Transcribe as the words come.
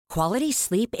Quality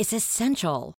sleep is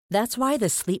essential. That's why the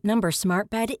Sleep Number Smart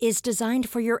Bed is designed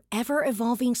for your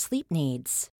ever-evolving sleep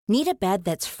needs. Need a bed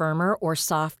that's firmer or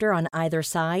softer on either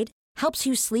side? Helps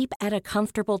you sleep at a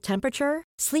comfortable temperature?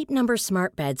 Sleep Number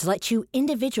Smart Beds let you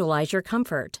individualize your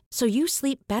comfort, so you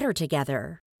sleep better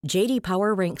together. J.D.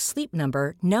 Power ranks Sleep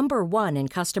Number number 1 in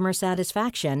customer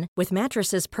satisfaction with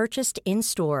mattresses purchased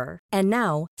in-store. And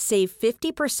now, save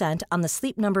 50% on the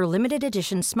Sleep Number Limited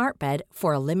Edition Smart Bed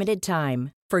for a limited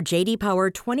time. For J.D. Power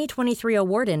 2023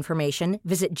 award information,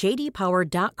 visit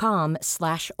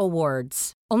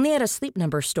jdpower.com/awards. Only at a Sleep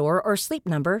Number store or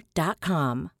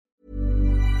sleepnumber.com.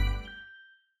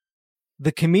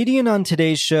 The comedian on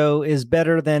today's show is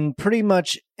better than pretty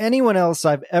much anyone else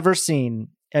I've ever seen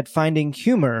at finding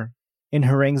humor in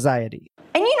her anxiety.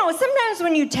 And sometimes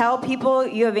when you tell people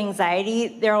you have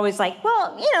anxiety, they're always like,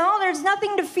 well, there's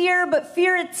nothing to fear but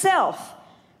fear itself.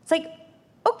 It's like,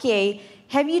 okay,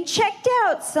 have you checked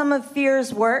out some of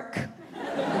fear's work?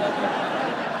 It's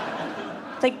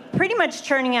like pretty much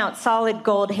churning out solid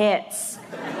gold hits,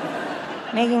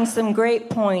 making some great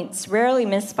points, rarely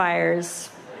misfires.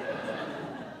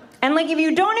 And if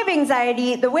you don't have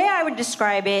anxiety, the way I would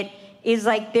describe it is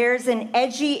there's an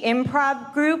edgy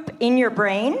improv group in your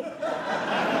brain.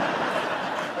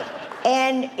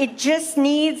 And it just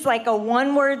needs a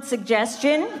one-word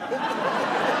suggestion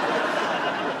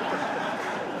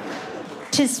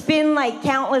to spin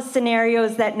countless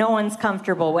scenarios that no one's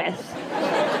comfortable with.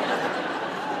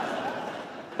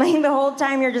 The whole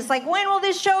time you're just when will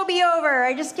this show be over?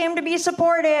 I just came to be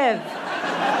supportive.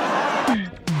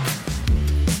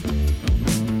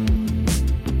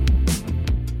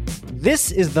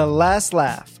 This is The Last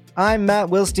Laugh. I'm Matt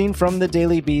Wilstein from The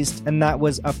Daily Beast, and that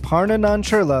was Aparna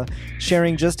Nancherla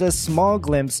sharing just a small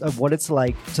glimpse of what it's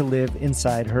like to live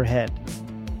inside her head.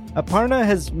 Aparna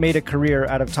has made a career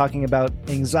out of talking about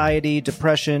anxiety,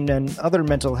 depression, and other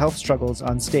mental health struggles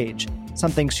on stage,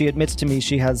 something she admits to me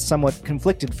she has somewhat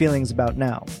conflicted feelings about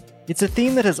now. It's a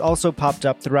theme that has also popped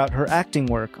up throughout her acting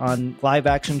work on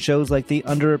live-action shows like The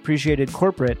Underappreciated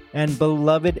Corporate and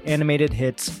beloved animated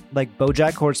hits like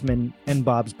BoJack Horseman and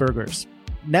Bob's Burgers.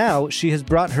 Now, she has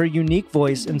brought her unique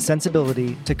voice and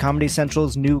sensibility to Comedy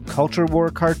Central's new culture war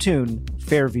cartoon,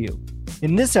 Fairview.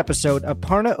 In this episode,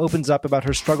 Aparna opens up about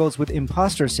her struggles with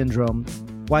imposter syndrome,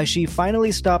 why she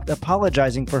finally stopped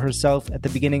apologizing for herself at the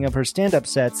beginning of her stand-up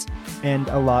sets, and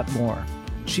a lot more.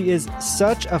 She is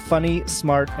such a funny,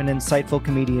 smart, and insightful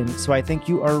comedian, so I think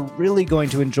you are really going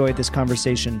to enjoy this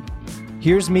conversation.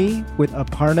 Here's me with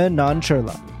Aparna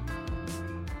Nancherla.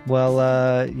 Well,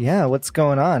 what's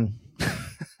going on?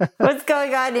 What's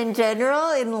going on in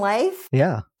general in life?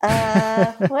 Yeah.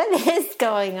 What is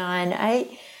going on? I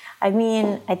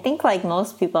think like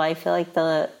most people, I feel like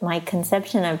my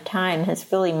conception of time has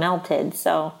really melted,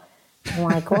 so I'm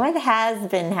like, what has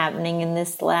been happening in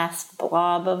this last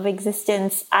blob of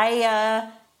existence? I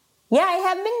have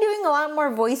been doing a lot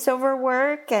more voiceover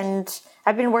work, and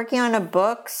I've been working on a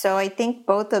book, so I think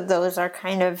both of those are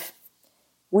kind of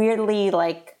weirdly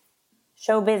like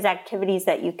showbiz activities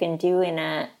that you can do in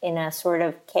a sort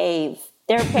of cave.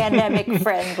 They're pandemic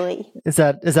friendly. Is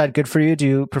that good for you? Do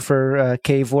you prefer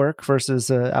cave work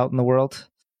versus out in the world?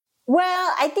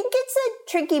 Well, I think it's a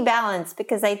tricky balance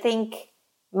because I think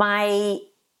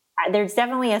there's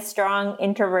definitely a strong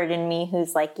introvert in me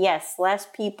who's like, yes, less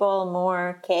people,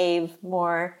 more cave,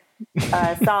 more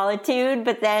solitude.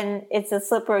 But then it's a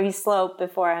slippery slope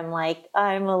before I'm like,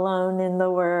 I'm alone in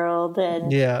the world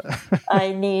and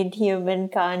I need human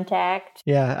contact.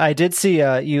 Yeah, I did see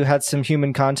you had some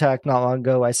human contact not long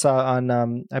ago. I saw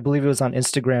on, I believe it was on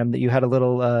Instagram, that you had a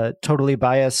little totally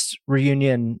biased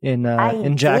reunion in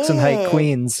Jackson Heights,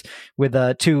 Queens, with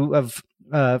two of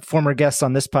former guests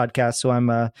on this podcast, so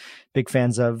I'm big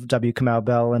fans of W. Kamau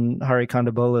Bell and Hari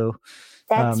Kondabolu.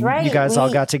 That's right. You guys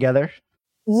all got together?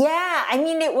 Yeah, I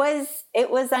mean, it was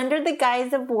under the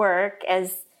guise of work,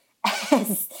 as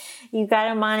you got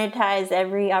to monetize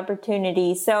every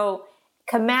opportunity. So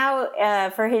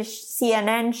Kamau, for his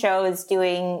CNN show, is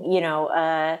doing,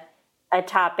 a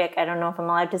topic. I don't know if I'm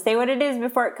allowed to say what it is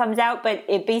before it comes out, but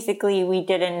we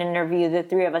did an interview, the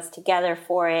three of us together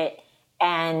for it,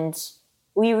 and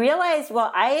we realized,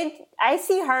 well, I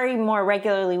see Hari more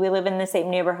regularly. We live in the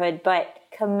same neighborhood, but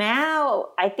Kamau,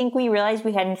 I think we realized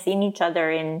we hadn't seen each other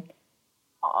in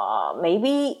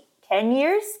maybe 10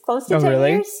 years, close to 10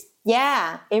 years.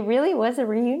 Yeah, it really was a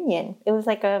reunion. It was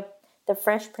like the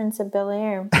Fresh Prince of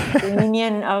Bel-Air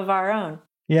reunion of our own.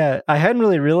 Yeah, I hadn't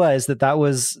really realized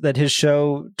that his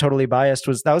show, Totally Biased,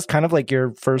 was kind of like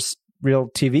your first real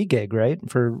TV gig, right?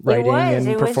 For writing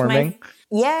and performing.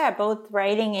 Both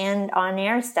writing and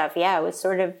on-air stuff. Yeah, it was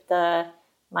sort of the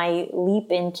my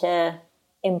leap into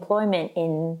employment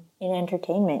in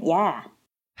entertainment. Yeah.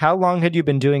 How long had you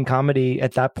been doing comedy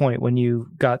at that point when you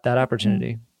got that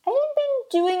opportunity? I had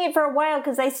been doing it for a while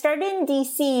because I started in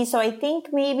DC. So I think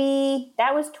maybe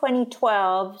that was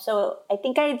 2012. So I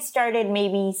think I had started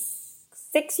maybe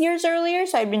 6 years earlier.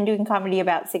 So I'd been doing comedy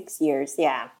about 6 years.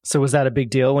 Yeah. So was that a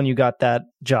big deal when you got that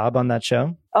job on that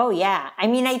show? Oh, yeah. I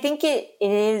mean, I think it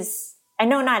is. I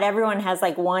know not everyone has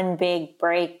like one big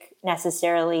break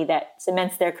necessarily that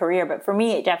cements their career. But for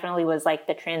me, it definitely was like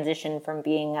the transition from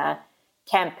being a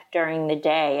temp during the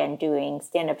day and doing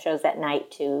stand-up shows at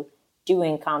night to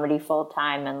doing comedy full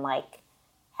time and like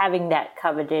having that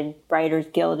coveted Writers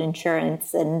Guild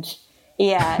insurance. And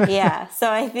yeah.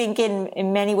 So I think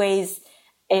in many ways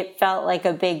it felt like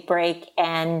a big break.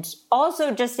 And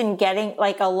also just in getting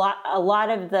like a lot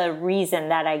of the reason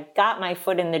that I got my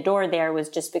foot in the door there was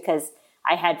just because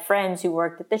I had friends who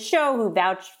worked at the show who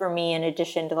vouched for me in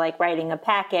addition to like writing a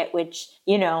packet, which,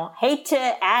 hate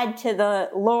to add to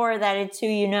the lore that it's who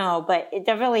you know, but it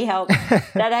definitely helped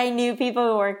that I knew people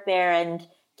who worked there, and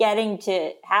getting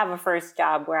to have a first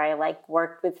job where I like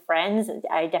worked with friends.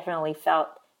 I definitely felt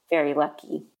very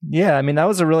lucky. Yeah. I mean, that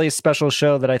was a really special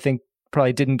show that I think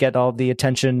probably didn't get all the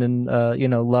attention and,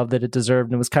 love that it deserved.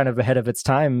 And it was kind of ahead of its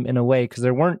time in a way, because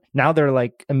now there are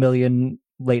like a million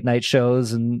late night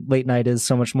shows, and late night is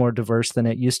so much more diverse than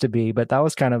it used to be. But that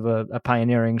was kind of a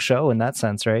pioneering show in that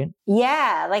sense, right?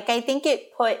 Yeah. Like I think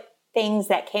it put things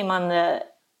that came on the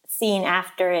scene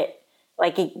after it,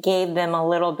 like it gave them a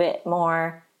little bit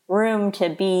more room to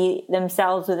be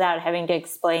themselves without having to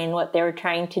explain what they were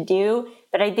trying to do.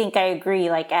 But I think I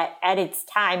agree, like at its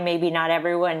time, maybe not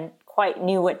everyone quite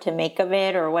knew what to make of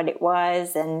it or what it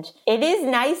was. And it is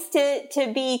nice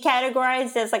to be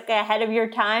categorized as like ahead of your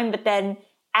time, but then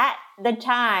at the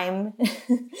time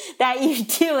that you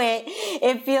do it,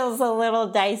 it feels a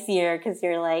little dicier because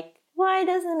you're like, why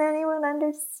doesn't anyone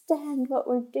understand what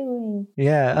we're doing?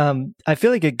 Yeah. I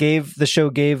feel like the show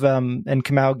gave, and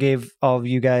Kamau gave all of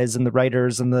you guys and the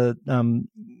writers and the,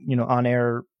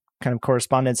 on-air kind of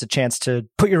correspondents a chance to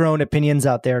put your own opinions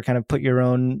out there, kind of put your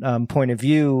own point of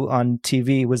view on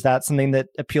TV. Was that something that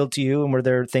appealed to you? And were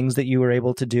there things that you were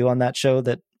able to do on that show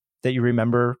that you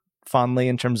remember fondly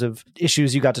in terms of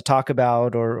issues you got to talk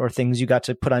about or things you got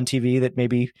to put on TV that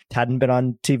maybe hadn't been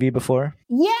on TV before?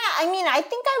 Yeah, I mean, I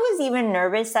think I was even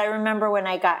nervous. I remember when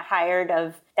I got hired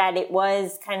that it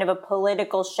was kind of a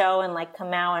political show, and like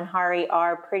Kamau and Hari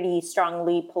are pretty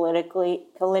strongly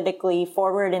politically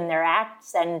forward in their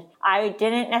acts. And I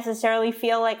didn't necessarily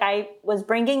feel like I was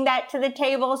bringing that to the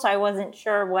table. So I wasn't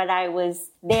sure what I was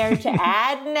there to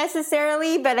add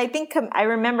necessarily. But I think I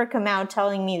remember Kamau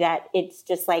telling me that it's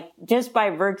just like, just by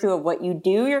virtue of what you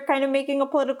do, you're kind of making a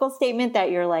political statement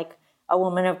that you're like a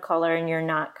woman of color and you're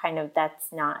not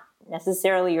that's not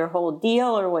necessarily your whole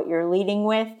deal or what you're leading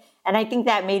with. And I think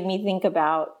that made me think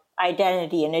about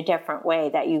identity in a different way,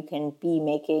 that you can be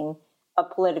making a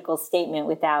political statement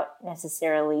without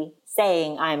necessarily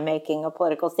saying I'm making a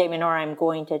political statement or I'm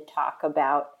going to talk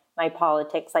about my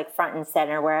politics like front and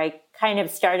center, where I kind of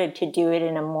started to do it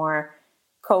in a more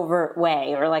covert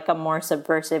way or like a more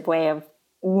subversive way of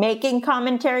making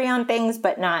commentary on things,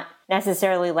 but not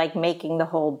necessarily like making the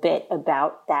whole bit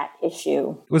about that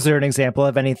issue. Was there an example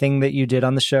of anything that you did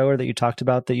on the show or that you talked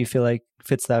about that you feel like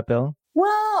fits that bill?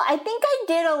 Well, I think I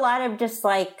did a lot of just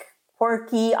like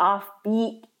quirky,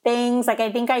 offbeat things. Like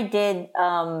I think I did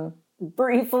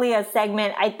briefly a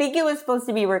segment. I think it was supposed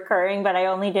to be recurring, but I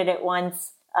only did it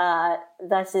once.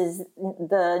 Thus is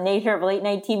the nature of late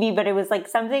night TV, but it was like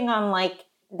something on like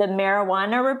the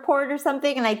marijuana report or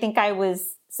something. And I think I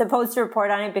was supposed to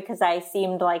report on it because I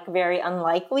seemed like very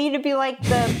unlikely to be like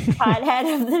the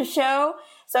pothead of the show.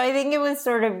 So I think it was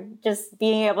sort of just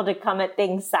being able to come at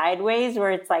things sideways,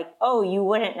 where it's like, oh, you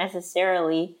wouldn't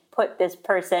necessarily put this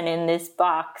person in this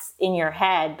box in your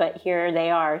head, but here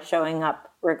they are showing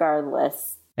up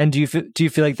regardless. And do you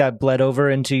feel like that bled over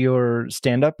into your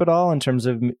stand-up at all in terms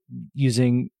of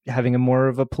having a more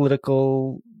of a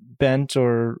political bent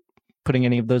or putting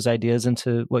any of those ideas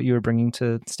into what you were bringing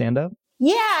to stand-up?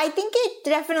 Yeah, I think it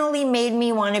definitely made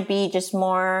me want to be just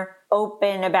more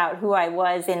open about who I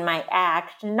was in my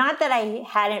act. Not that I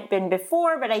hadn't been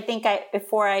before, but I think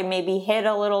before I maybe hid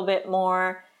a little bit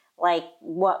more like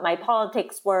what my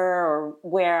politics were or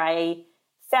where I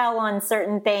fell on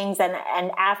certain things. And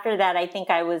after that, I think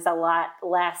I was a lot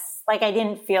less, like I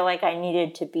didn't feel like I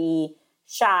needed to be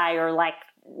shy or like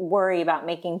worry about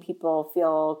making people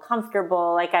feel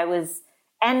comfortable. Like I was,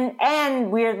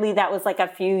 and weirdly, that was like a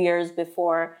few years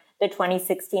before the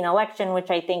 2016 election, which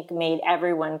I think made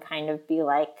everyone kind of be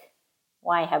like,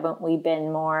 why haven't we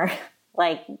been more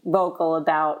like vocal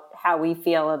about how we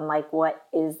feel and like what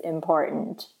is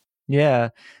important. Yeah.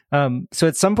 So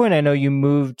at some point, I know you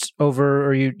moved over,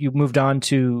 or you moved on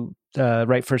to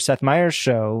write for Seth Meyers'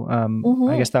 show.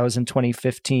 I guess that was in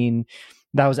 2015.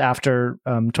 That was after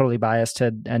Totally Biased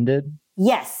had ended.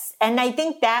 Yes, and I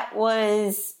think that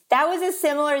was a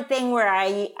similar thing where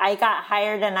I got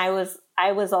hired, and I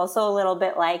was also a little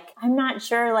bit like, I'm not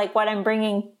sure like what I'm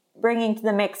bringing to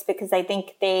the mix, because I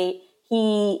think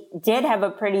he did have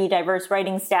a pretty diverse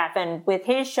writing staff, and with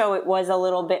his show it was a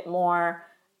little bit more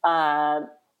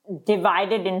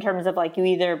divided in terms of like you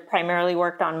either primarily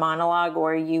worked on monologue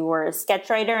or you were a sketch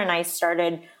writer, and I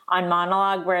started on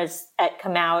monologue, whereas at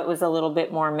Kamau it was a little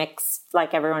bit more mixed,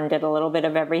 like everyone did a little bit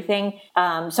of everything.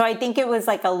 So I think it was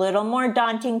like a little more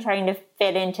daunting trying to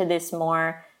fit into this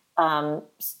more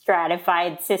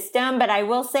stratified system. But I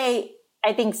will say,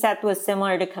 I think Seth was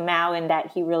similar to Kamau in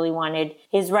that he really wanted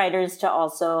his writers to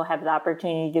also have the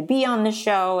opportunity to be on the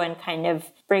show and kind of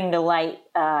bring to light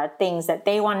things that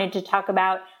they wanted to talk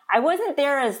about. I wasn't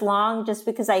there as long just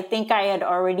because I think I had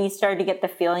already started to get the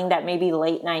feeling that maybe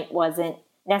late night wasn't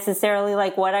necessarily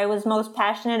like what I was most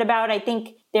passionate about. I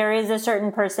think there is a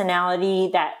certain personality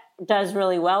that does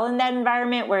really well in that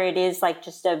environment where it is like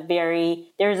just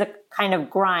there's a kind of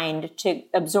grind to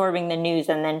absorbing the news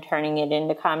and then turning it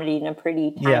into comedy in a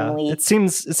pretty timely. Yeah, it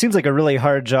seems like a really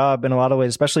hard job in a lot of ways,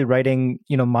 especially writing,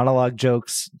 monologue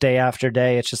jokes day after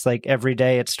day. It's just like every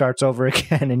day it starts over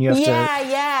again and you have to.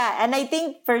 Yeah. And I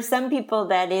think for some people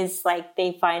that is like,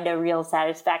 they find a real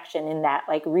satisfaction in that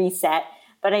like reset.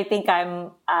 But I think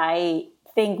I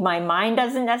think my mind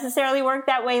doesn't necessarily work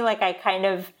that way. Like I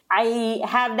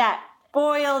have that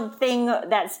spoiled thing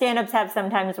that stand-ups have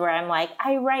sometimes where I'm like,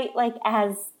 I write like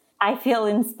as I feel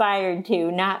inspired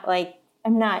to, not like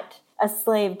I'm not a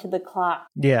slave to the clock.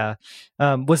 Yeah.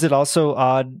 Was it also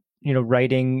odd,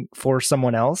 writing for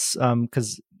someone else?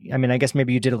 Because I mean, I guess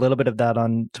maybe you did a little bit of that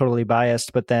on Totally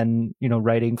Biased, but then,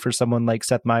 writing for someone like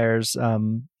Seth Meyers,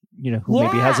 who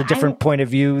maybe has a different point of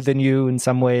view than you in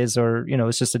some ways, or,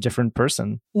 it's just a different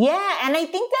person. Yeah. And I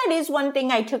think that is one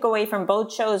thing I took away from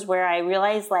both shows where I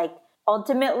realized like,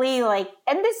 ultimately, like,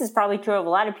 and this is probably true of a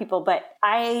lot of people, but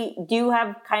I do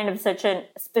have kind of such a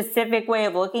specific way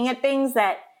of looking at things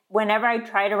that whenever I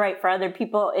try to write for other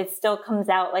people, it still comes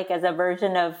out like as a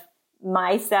version of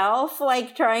myself,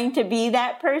 like trying to be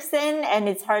that person. And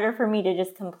it's harder for me to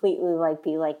just completely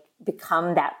like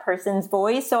become that person's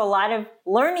voice. So a lot of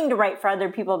learning to write for other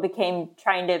people became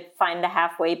trying to find the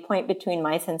halfway point between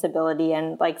my sensibility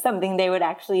and like something they would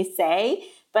actually say.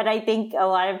 But I think a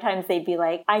lot of times they'd be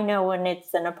like, I know when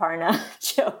it's an Aparna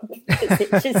joke.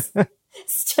 It just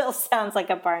still sounds like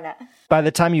Aparna. By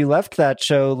the time you left that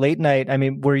show late night, I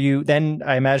mean, were you then,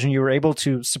 I imagine you were able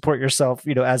to support yourself,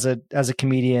 as a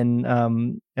comedian,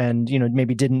 and,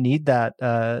 maybe didn't need that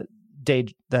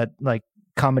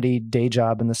comedy day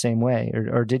job in the same way,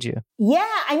 or did you? Yeah,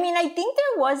 I mean, I think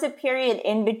there was a period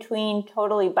in between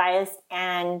Totally Biased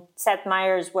and Seth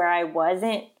Meyers where I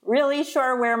wasn't really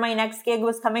sure where my next gig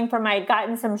was coming from. I had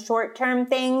gotten some short-term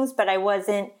things, but I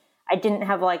didn't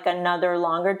have like another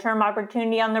longer-term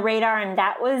opportunity on the radar. And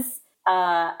that was,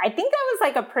 I think that was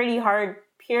like a pretty hard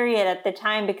period at the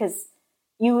time because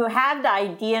you have the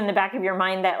idea in the back of your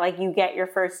mind that like you get your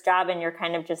first job and you're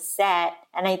kind of just set.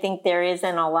 And I think there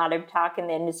isn't a lot of talk in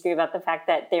the industry about the fact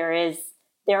that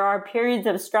there are periods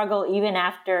of struggle even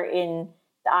after in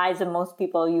the eyes of most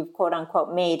people you've quote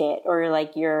unquote made it or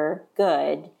like you're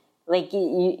good. Like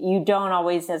you don't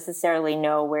always necessarily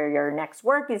know where your next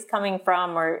work is coming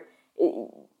from or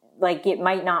like it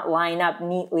might not line up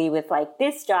neatly with like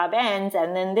this job ends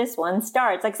and then this one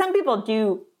starts. Like some people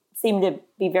do seem to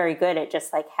be very good at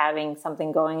just like having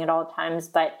something going at all times.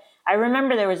 But I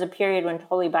remember there was a period when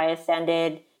Totally Biased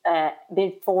ended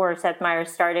before Seth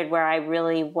Meyers started where I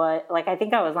really was like, I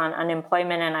think I was on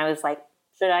unemployment and I was like,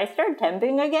 should I start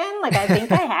temping again? Like, I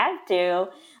think I have to.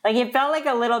 Like, it felt like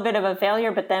a little bit of a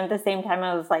failure, but then at the same time,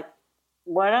 I was like,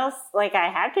 what else? Like, I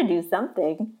have to do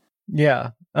something.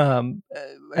 Yeah. And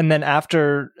then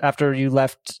after you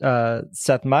left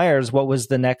Seth Meyers, what was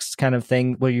the next kind of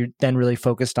thing? Were you then really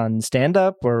focused on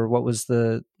stand-up, or what was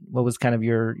kind of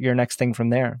your next thing from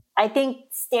there? I think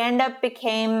stand-up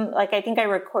became, like, I think I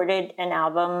recorded an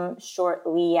album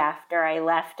shortly after I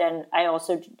left, and I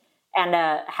also, and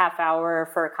a half hour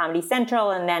for Comedy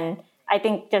Central, and then I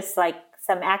think just, like,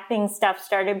 some acting stuff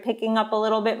started picking up a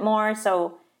little bit more,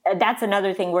 so that's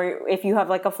another thing where if you have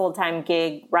like a full-time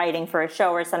gig writing for a show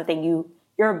or something,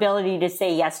 your ability to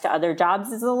say yes to other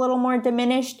jobs is a little more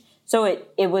diminished. So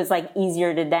it was like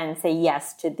easier to then say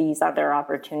yes to these other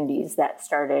opportunities that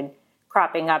started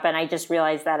cropping up. And I just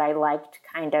realized that I liked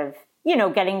kind of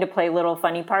getting to play little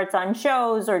funny parts on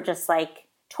shows or just like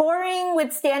touring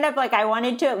with stand-up. Like I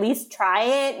wanted to at least try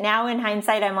it. Now in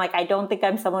hindsight, I'm like, I don't think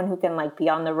I'm someone who can like be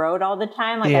on the road all the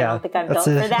time. Like I don't think I'm built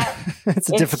for that. It's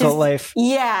a difficult life.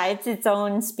 Yeah, it's its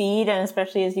own speed. And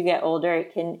especially as you get older,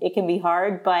 it can be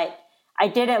hard. But I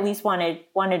did at least wanted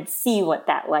to see what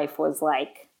that life was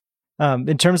like.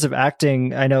 In terms of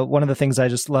acting, I know one of the things I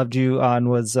just loved you on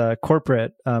was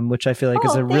Corporate, which I feel like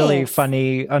is a really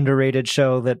funny, underrated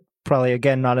show that probably,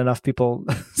 again, not enough people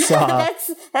saw.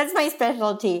 That's my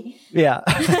specialty. Yeah.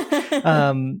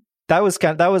 That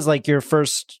was like your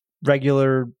first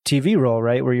regular TV role,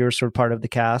 right? Where you were sort of part of the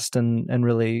cast and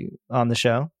really on the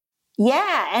show.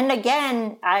 Yeah. And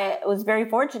again, I was very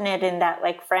fortunate in that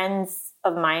like friends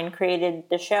of mine created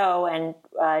the show, and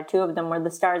two of them were the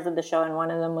stars of the show, and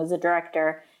one of them was a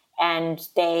director. And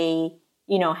they,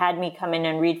 had me come in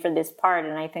and read for this part.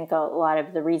 And I think a lot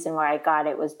of the reason why I got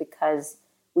it was because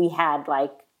we had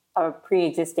like a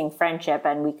pre-existing friendship,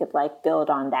 and we could like build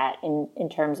on that in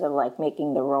terms of like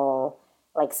making the role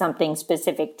like something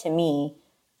specific to me.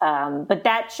 But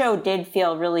that show did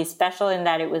feel really special in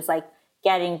that it was like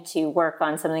getting to work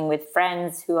on something with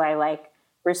friends who I like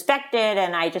respected,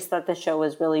 and I just thought the show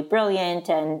was really brilliant.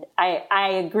 And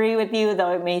I agree with you,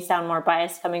 though it may sound more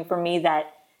biased coming from me, that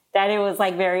it was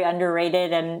like very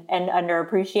underrated and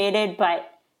underappreciated.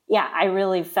 But yeah, I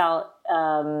really felt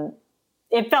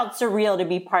it felt surreal to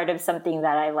be part of something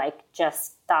that I like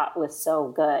just thought was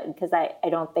so good, because I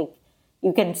don't think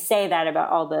you can say that about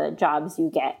all the jobs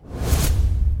you get.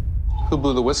 Who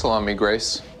blew the whistle on me,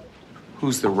 Grace?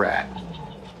 Who's the rat?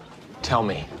 Tell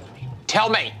me. Tell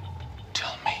me!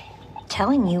 Tell me.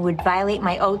 Telling you would violate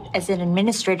my oath as an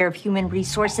administrator of human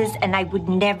resources, and I would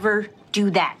never do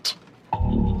that.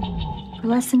 For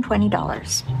less than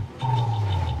 $20.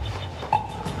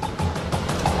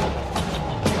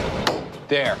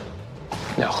 There.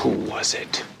 Now, who was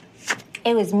it?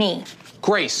 It was me.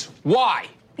 Grace, why?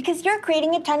 Because you're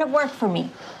creating a ton of work for me.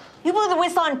 You blew the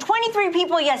whistle on 23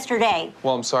 people yesterday.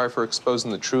 Well, I'm sorry for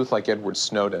exposing the truth like Edward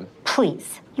Snowden.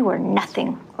 Please, you are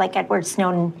nothing like Edward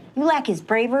Snowden. You lack his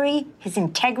bravery, his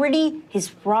integrity,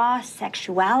 his raw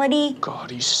sexuality. God,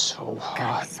 he's so hot.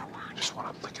 God, he's so hot. I just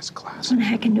want to lick his glass. I want to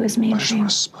hack into his mainframe. I just want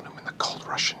to spoon him in the cold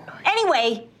Russian knife.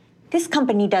 Anyway, this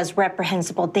company does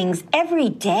reprehensible things every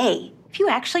day. If you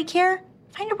actually care,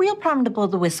 find a real problem to blow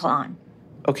the whistle on.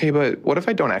 Okay, but what if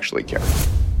I don't actually care?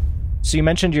 So you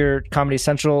mentioned your Comedy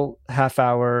Central half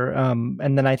hour,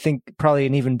 and then I think probably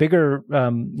an even bigger,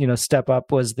 step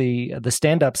up was the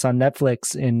stand-ups on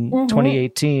Netflix in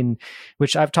 2018,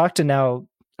 which I've talked to now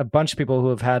a bunch of people who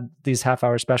have had these half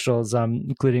hour specials,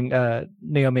 including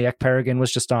Naomi Ekperigin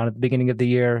was just on at the beginning of the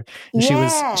year. And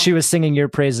she was singing your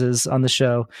praises on the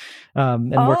show,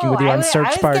 and working with you on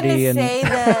Search Party.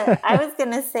 I was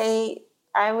going to say,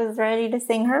 I was ready to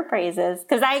sing her praises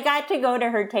because I got to go to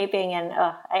her taping, and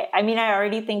I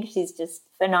already think she's just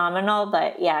phenomenal.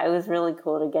 But yeah, it was really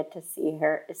cool to get to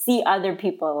see other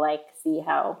people see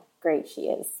how great she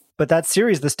is. But that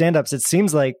series, the stand-ups, it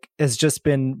seems like has just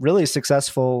been really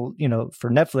successful, for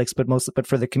Netflix, but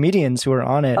for the comedians who are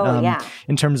on it,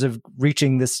 in terms of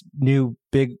reaching this new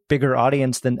bigger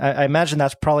audience. Than I imagine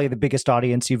that's probably the biggest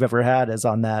audience you've ever had is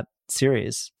on that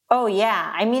series. Oh,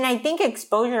 yeah. I think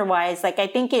exposure-wise, I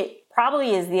think it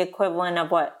probably is the equivalent of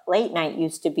what late night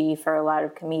used to be for a lot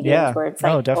of comedians, where it's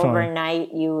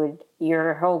overnight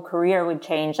your whole career would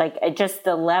change. Just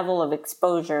the level of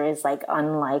exposure is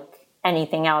unlike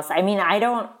anything else. I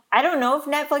don't know if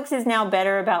Netflix is now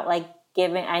better about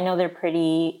giving, I know they're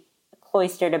pretty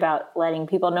cloistered about letting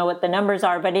people know what the numbers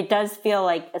are, but it does feel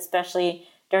especially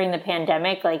during the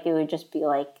pandemic, it would just be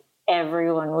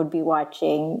everyone would be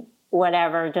watching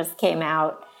whatever just came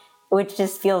out, which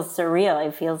just feels surreal.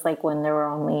 It feels like when there were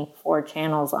only 4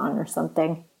 channels on or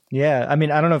something. Yeah. I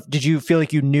don't know. Did you feel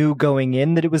like you knew going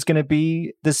in that it was going to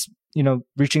be this,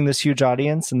 reaching this huge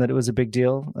audience and that it was a big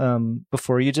deal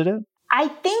before you did it? I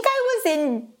think I was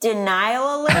in denial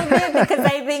a little bit because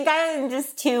I think I was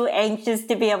just too anxious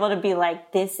to be able to be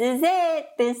this is it.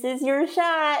 This is your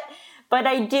shot. But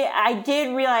I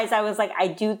did realize I was I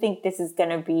do think this is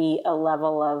going to be a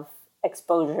level of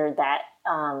exposure that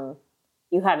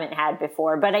you haven't had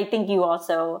before. But I think you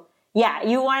also, I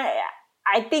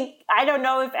don't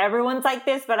know if everyone's like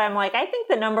this, but I'm I think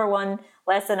the number one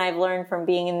lesson I've learned from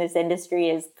being in this industry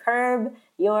is curb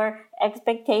your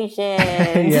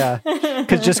expectations. Yeah,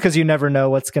 because you never know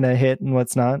what's going to hit and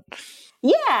what's not.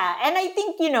 Yeah, and I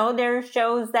think, there are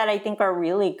shows that I think are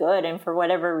really good, and for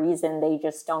whatever reason, they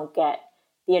just don't get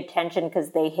the attention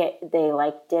because they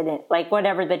didn't, like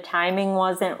whatever, the timing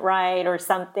wasn't right or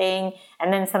something.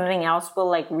 And then something else will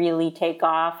like really take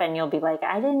off and you'll be like,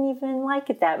 I didn't even like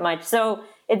it that much. So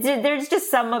there's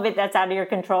just some of it that's out of your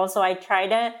control. So I try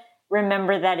to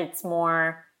remember that it's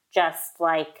more just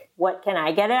like, what can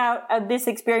I get out of this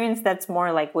experience that's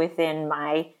more like within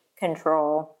my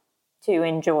control to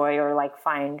enjoy or like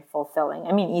find fulfilling.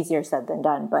 I mean, easier said than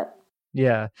done, but.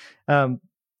 Yeah.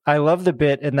 I love the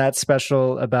bit in that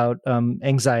special about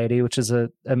anxiety, which is a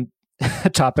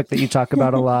topic that you talk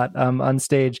about a lot on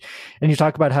stage. And you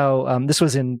talk about how this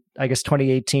was in, I guess,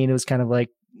 2018. It was kind of like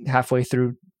halfway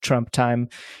through Trump time.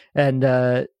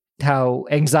 And how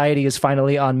anxiety is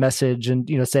finally on message and,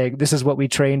 saying, this is what we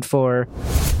trained for.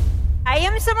 I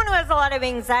am someone who has a lot of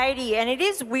anxiety, and it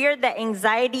is weird that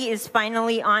anxiety is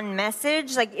finally on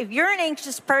message. Like, if you're an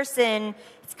anxious person,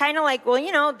 it's kind of like,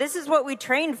 well, this is what we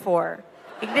trained for.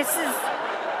 Like, this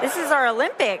is our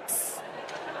Olympics.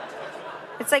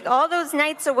 It's like all those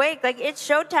nights awake, like it's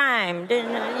showtime,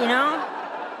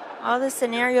 all the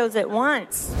scenarios at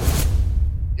once.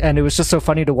 And it was just so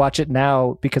funny to watch it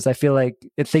now because I feel like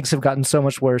things have gotten so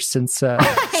much worse since you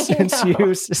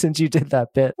did that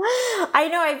bit. I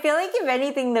know. I feel like if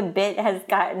anything, the bit has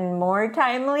gotten more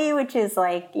timely, which is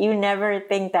like you never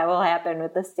think that will happen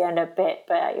with the stand-up bit,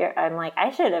 but I'm like, I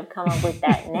should have come up with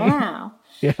that now.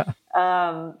 Yeah.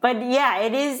 But yeah,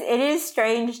 it is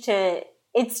strange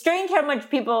it's strange how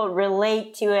much people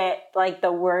relate to it, like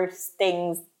the worst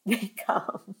things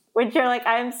become, which you're like,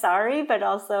 I'm sorry, but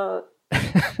also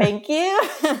thank you.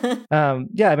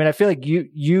 Yeah. I mean, I feel like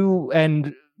you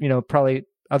and, probably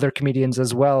other comedians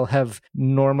as well have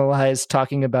normalized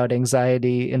talking about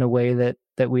anxiety in a way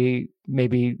that we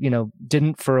maybe,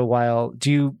 didn't for a while.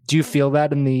 Do you feel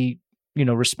that in the,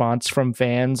 response from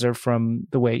fans or from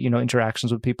the way,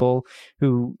 interactions with people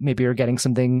who maybe are getting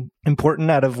something important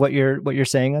out of what you're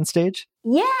saying on stage?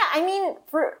 Yeah. I mean,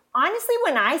 honestly,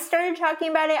 when I started talking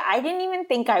about it, I didn't even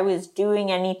think I was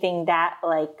doing anything that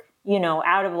like,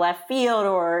 out of left field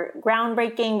or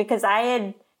groundbreaking, because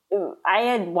I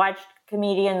had watched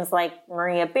comedians like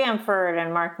Maria Bamford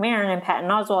and Mark Maron and Patton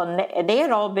Oswalt, and they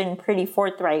had all been pretty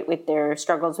forthright with their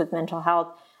struggles with mental health.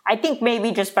 I think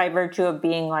maybe just by virtue of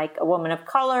being like a woman of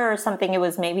color or something, it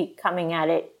was maybe coming at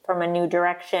it from a new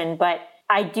direction. But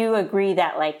I do agree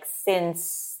that like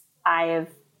since I have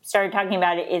started talking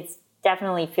about it, it's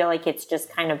definitely feel like it's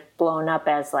just kind of blown up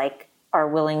as like our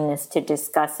willingness to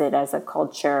discuss it as a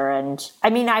culture. And I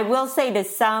mean, I will say to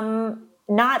some,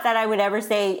 not that I would ever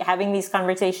say having these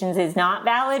conversations is not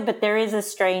valid, but there is a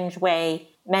strange way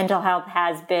mental health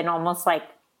has been almost like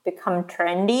become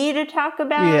trendy to talk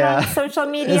about on social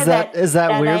media. Is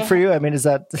that weird for you? I mean, does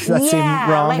that seem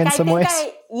wrong like in some ways?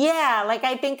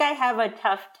 I think I have a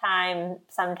tough time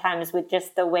sometimes with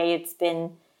just the way it's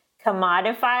been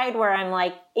commodified, where I'm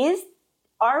like,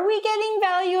 are we getting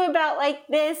value about like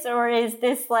this, or is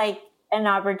this like an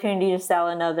opportunity to sell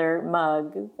another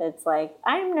mug? It's like,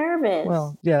 I'm nervous.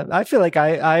 Well, yeah, I feel like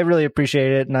I really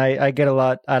appreciate it, and I get a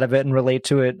lot out of it and relate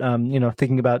to it.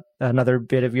 Thinking about another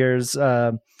bit of yours,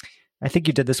 I think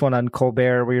you did this one on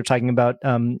Colbert where you're talking about,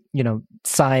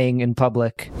 sighing in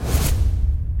public.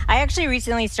 I actually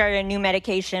recently started a new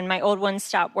medication. My old one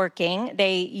stopped working.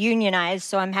 They unionized,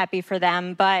 so I'm happy for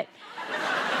them, but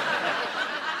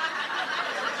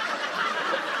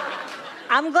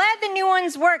I'm glad the new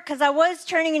ones work, because I was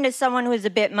turning into someone who was a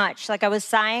bit much. Like, I was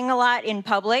sighing a lot in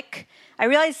public. I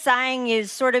realized sighing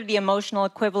is sort of the emotional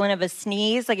equivalent of a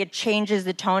sneeze. Like, it changes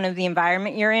the tone of the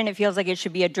environment you're in. It feels like it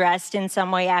should be addressed in some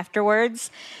way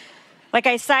afterwards. Like,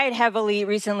 I sighed heavily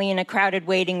recently in a crowded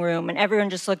waiting room, and everyone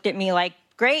just looked at me like,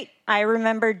 great, I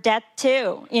remember death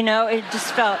too. It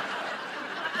just felt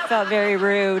very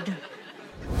rude.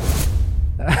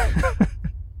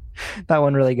 That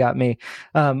one really got me.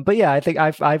 But yeah, I think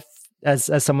I've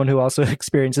as someone who also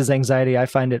experiences anxiety, I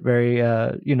find it very,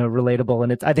 relatable.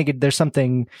 And I think there's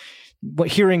something,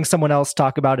 hearing someone else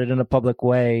talk about it in a public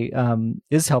way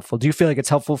is helpful. Do you feel like it's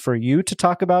helpful for you to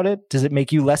talk about it? Does it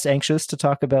make you less anxious to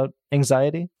talk about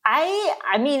anxiety?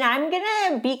 I mean, I'm going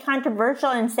to be controversial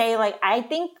and say, like, I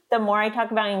think the more I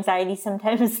talk about anxiety,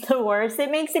 sometimes the worse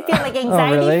it makes it feel. Like,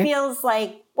 anxiety feels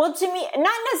like, well, to me,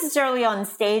 not necessarily on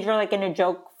stage or like in a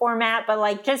joke format, but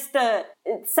like just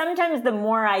sometimes the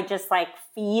more I just like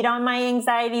feed on my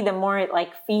anxiety, the more it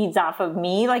like feeds off of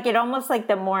me. Like, it almost like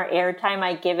the more airtime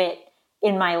I give it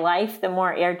in my life, the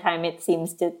more airtime it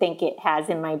seems to think it has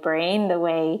in my brain. The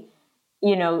way,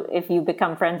 if you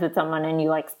become friends with someone and you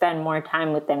like spend more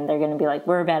time with them, they're going to be like,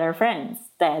 we're better friends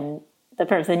than the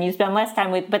person you spend less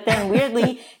time with. But then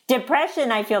weirdly,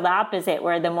 depression, I feel the opposite,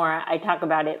 where the more I talk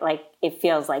about it, like it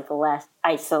feels like less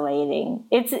isolating.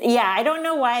 I don't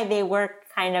know why they work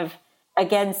kind of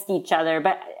against each other,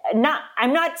 but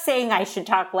I'm not saying I should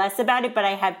talk less about it, but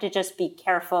I have to just be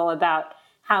careful about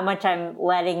how much I'm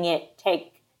letting it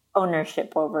take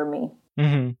ownership over me.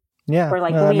 Mm-hmm. Yeah. Or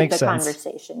like lead the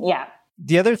conversation. Yeah.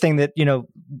 The other thing that,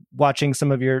 watching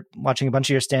a bunch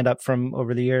of your stand-up from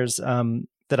over the years,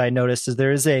 that I noticed is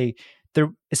there,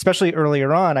 especially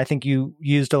earlier on, I think you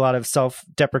used a lot of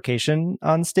self-deprecation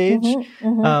on stage. Mm-hmm,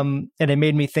 mm-hmm. And it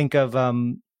made me think of,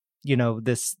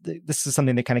 this is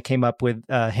something that kind of came up with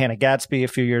Hannah Gadsby a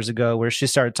few years ago, where she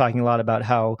started talking a lot about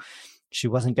how she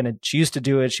used to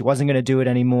do it. She wasn't going to do it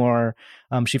anymore.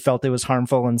 She felt it was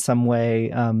harmful in some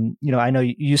way. I know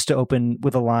you used to open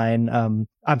with a line,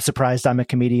 I'm surprised I'm a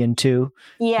comedian too.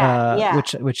 Yeah.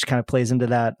 Which kind of plays into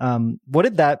that. What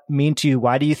did that mean to you?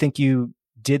 Why do you think you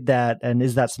did that? And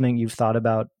is that something you've thought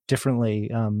about differently,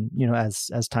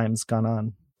 as time's gone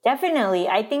on? Definitely.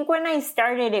 I think when I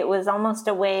started, it was almost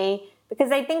a way,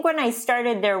 because I think when I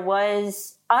started, there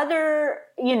was other,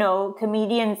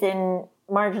 comedians in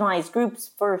marginalized groups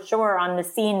for sure on the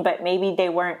scene, but maybe they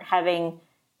weren't having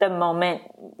the moment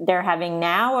they're having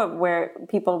now, where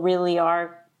people really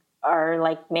are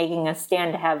like making a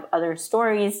stand to have other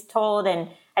stories told. And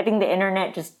I think the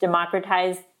internet just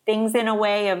democratized things in a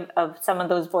way of some of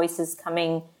those voices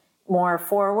coming more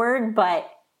forward. But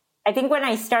I think when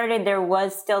I started, there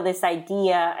was still this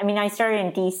idea. I mean, I started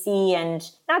in DC, and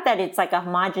not that it's like a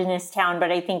homogenous town,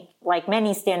 but I think like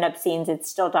many stand-up scenes, it's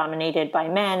still dominated by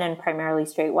men and primarily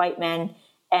straight white men.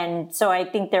 And so I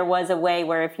think there was a way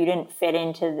where if you didn't fit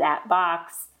into that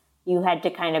box, you had to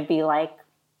kind of be like,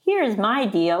 here's my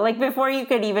deal. Like before you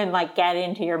could even like get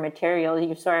into your material,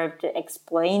 you sort of have to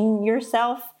explain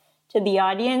yourself to the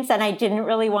audience. And I didn't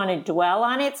really want to dwell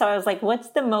on it. So I was like, what's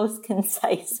the most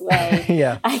concise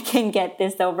way I can get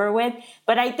this over with?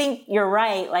 But I think you're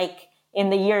right. Like in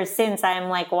the years since, I'm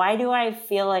like, why do I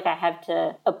feel like I have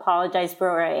to apologize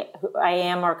for who I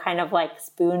am, or kind of like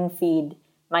spoon feed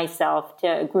myself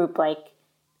to a group? Like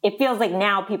it feels like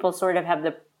now people sort of have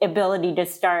the ability to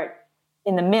start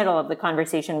in the middle of the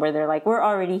conversation where they're like, we're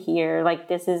already here. Like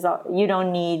you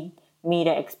don't need me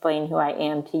to explain who I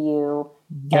am to you.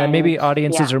 Yeah, maybe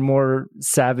audiences are more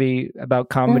savvy about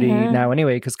comedy now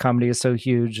anyway, because comedy is so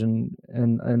huge and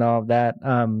all of that.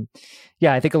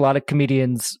 I think a lot of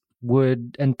comedians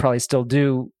would, and probably still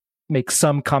do, make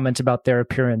some comment about their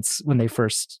appearance when they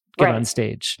first get on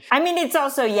stage. I mean, it's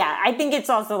also, I think it's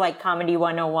also like Comedy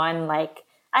 101, like,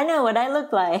 I know what I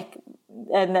look like.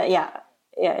 And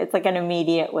it's like an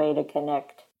immediate way to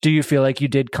connect. Do you feel like you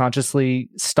did consciously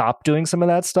stop doing some of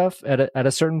that stuff at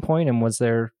a certain point? And was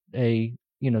there a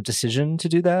decision to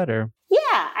do that? Or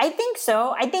I think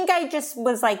so. I think I just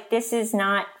was like, this is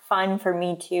not fun for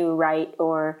me to write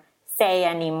or say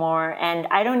anymore. And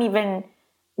I don't even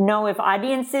know if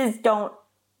audiences don't.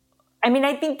 I mean,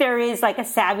 I think there is like a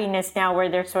savviness now where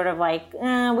they're sort of like,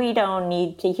 we don't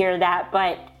need to hear that.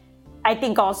 But I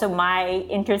think also my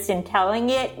interest in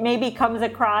telling it maybe comes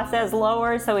across as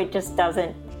lower, so it just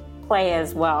doesn't play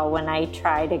as well when I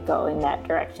try to go in that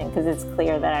direction, because it's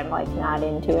clear that I'm like not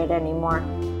into it anymore.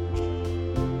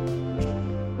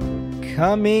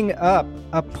 Coming up,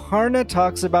 Aparna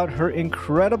talks about her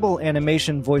incredible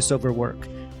animation voiceover work,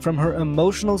 from her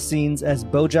emotional scenes as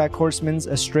BoJack Horseman's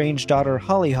estranged daughter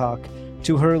Hollyhock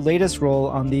to her latest role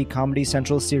on the Comedy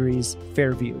Central series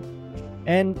Fairview.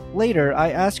 And later,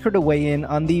 I ask her to weigh in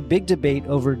on the big debate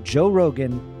over Joe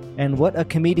Rogan and what a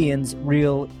comedian's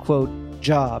real, quote,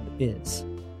 job is.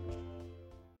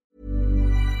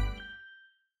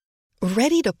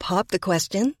 Ready to pop the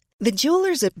question? The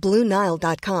jewelers at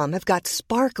BlueNile.com have got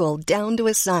sparkle down to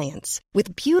a science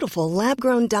with beautiful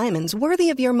lab-grown diamonds worthy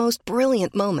of your most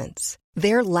brilliant moments.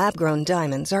 Their lab-grown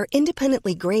diamonds are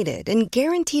independently graded and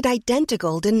guaranteed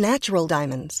identical to natural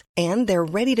diamonds, and they're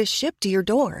ready to ship to your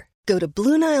door. Go to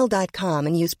BlueNile.com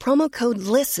and use promo code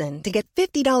LISTEN to get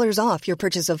 $50 off your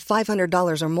purchase of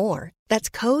 $500 or more. That's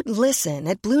code LISTEN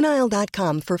at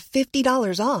BlueNile.com for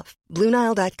 $50 off.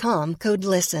 BlueNile.com, code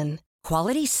LISTEN.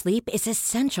 Quality sleep is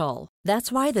essential.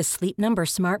 That's why the Sleep Number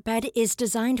Smart Bed is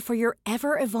designed for your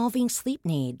ever-evolving sleep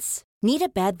needs. Need a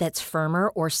bed that's firmer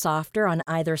or softer on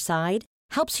either side?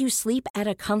 Helps you sleep at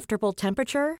a comfortable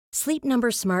temperature? Sleep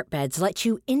Number Smart Beds let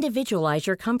you individualize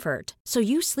your comfort, so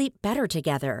you sleep better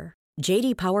together.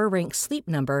 JD Power ranks Sleep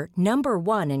Number number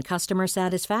 1 in customer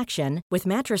satisfaction with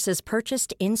mattresses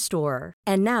purchased in-store.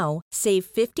 And now, save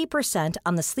 50%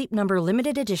 on the Sleep Number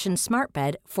Limited Edition Smart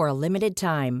Bed for a limited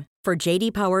time. For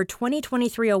JD Power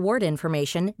 2023 award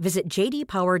information, visit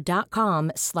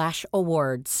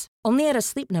jdpower.com/awards. Only at a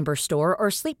Sleep Number store or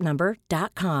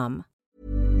sleepnumber.com.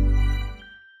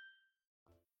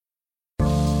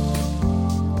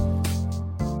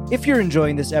 If you're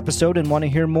enjoying this episode and want to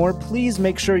hear more, please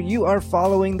make sure you are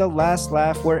following The Last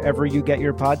Laugh wherever you get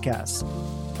your podcasts.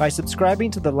 By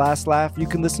subscribing to The Last Laugh, you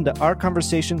can listen to our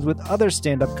conversations with other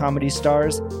stand-up comedy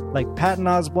stars like Patton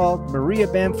Oswalt, Maria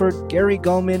Bamford, Gary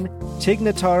Gulman, Tig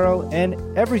Notaro,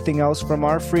 and everything else from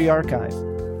our free archive.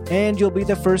 And you'll be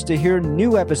the first to hear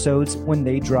new episodes when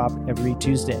they drop every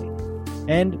Tuesday.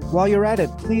 And while you're at it,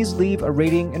 please leave a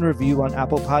rating and review on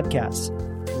Apple Podcasts.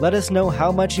 Let us know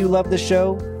how much you love the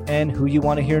show and who you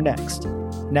want to hear next.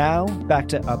 Now, back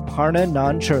to Aparna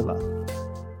Nancherla.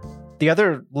 The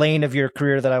other lane of your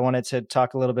career that I wanted to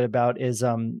talk a little bit about is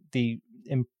the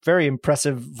very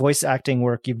impressive voice acting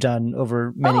work you've done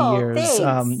over many years,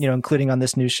 including on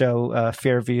this new show,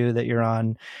 Fairview, that you're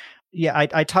on. Yeah, I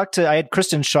had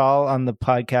Kristen Schaal on the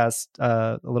podcast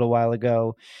a little while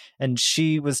ago, and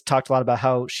she talked a lot about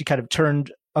how she kind of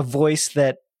turned a voice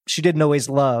that she didn't always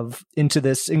love into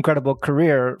this incredible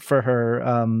career for her,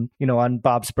 on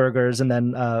Bob's Burgers. And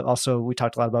then also we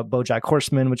talked a lot about BoJack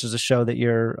Horseman, which is a show that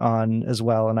you're on as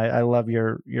well. And I love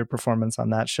your performance on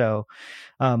that show.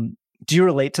 Do you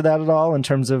relate to that at all in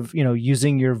terms of,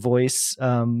 using your voice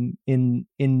in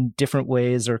different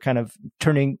ways, or kind of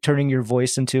turning your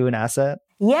voice into an asset?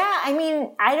 Yeah. I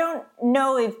mean, I don't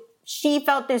know if she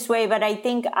felt this way, but I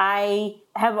think I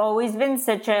have always been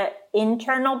such a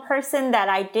internal person that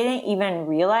I didn't even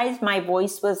realize my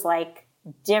voice was like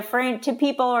different to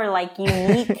people or like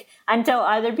unique until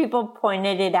other people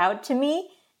pointed it out to me.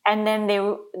 And then they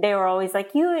were always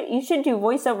like, you should do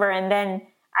voiceover. And then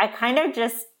I kind of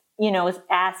just,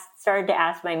 started to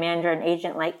ask my manager and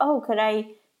agent, like, oh, could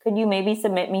you maybe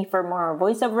submit me for more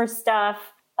voiceover stuff?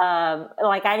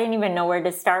 I didn't even know where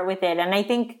to start with it. And I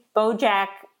think BoJack,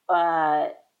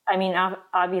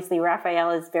 obviously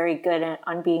Raphael is very good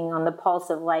on being on the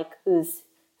pulse of like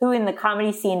who in the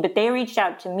comedy scene, but they reached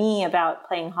out to me about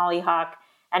playing Hollyhock.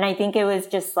 And I think it was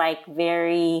just like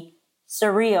very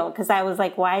surreal, because I was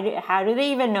like, how do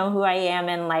they even know who I am?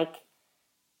 And like,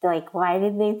 why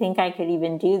did they think I could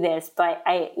even do this? But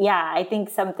I think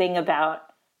something about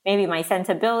maybe my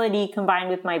sensibility combined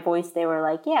with my voice, they were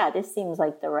like, yeah, this seems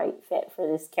like the right fit for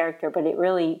this character. But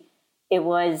it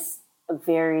was a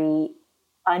very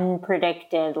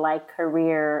unpredicted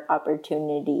career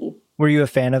opportunity. Were you a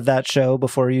fan of that show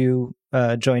before you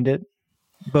joined it,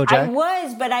 BoJack? I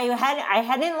was, but I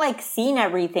hadn't seen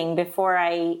everything before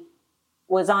I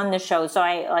was on the show, so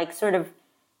I sort of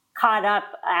caught up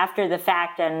after the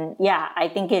fact. And yeah, I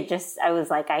think I was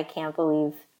like, I can't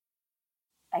believe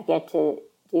I get to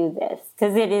do this,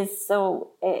 because it's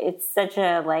such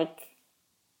a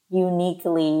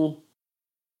uniquely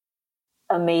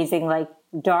amazing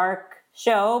dark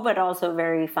show, but also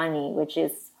very funny, which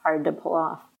is hard to pull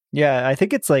off. Yeah, I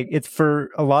think it's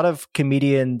for a lot of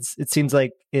comedians, it seems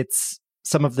like it's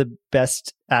some of the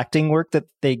best acting work that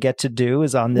they get to do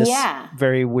is on this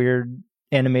very weird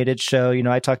animated show.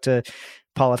 I talked to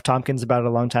Paul F. Tompkins about it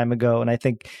a long time ago, and I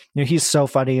think he's so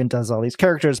funny and does all these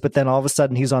characters, but then all of a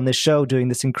sudden he's on this show doing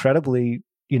this incredibly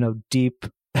deep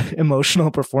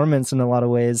emotional performance in a lot of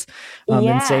ways.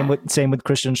 And same with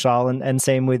Kristen Schaal, and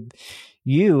same with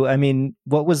you. I mean,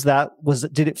 what was that?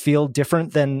 Did it feel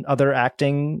different than other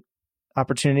acting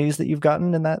opportunities that you've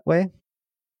gotten in that way?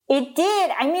 It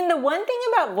did. I mean, the one thing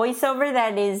about voiceover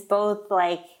that is both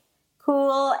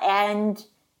cool and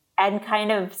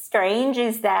kind of strange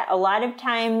is that a lot of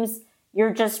times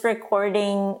you're just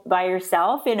recording by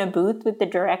yourself in a booth with the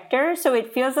director. So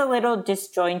it feels a little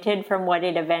disjointed from what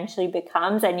it eventually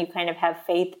becomes. And you kind of have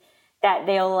faith that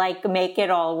they'll make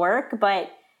it all work. But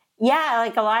yeah,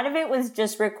 a lot of it was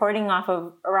just recording off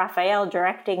of Raphael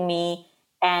directing me.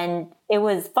 And it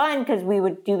was fun because we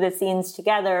would do the scenes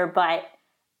together, but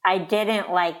I didn't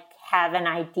have an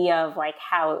idea of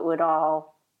how it would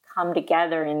all come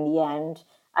together in the end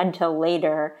until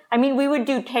later. I mean, we would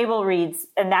do table reads,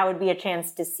 and that would be a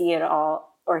chance to see it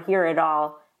all or hear it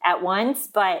all at once.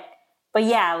 But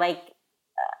yeah,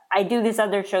 I do this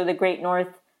other show, The Great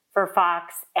North, for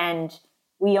Fox, and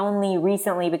we only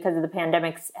recently, because of the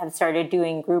pandemic, have started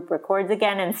doing group records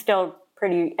again, and still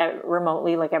pretty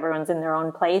remotely, everyone's in their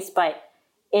own place. But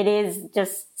it is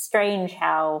just strange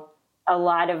how a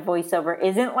lot of voiceover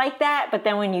isn't like that. But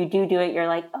then when you do it, you're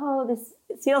like, oh,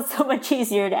 feels so much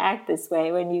easier to act this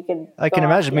way when you can. I can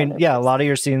imagine. I mean, yeah, a lot of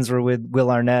your scenes were with Will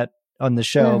Arnett on the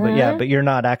show, but you're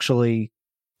not actually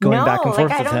going back and forth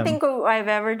with him. I don't think I've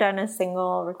ever done a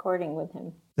single recording with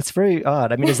him. That's very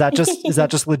odd. I mean, is that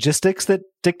just logistics that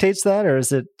dictates that, or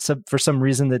is it for some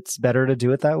reason that's better to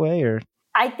do it that way? Or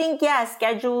I think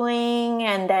scheduling,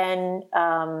 and then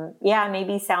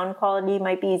maybe sound quality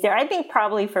might be easier. I think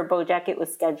probably for BoJack it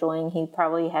was scheduling. He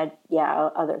probably had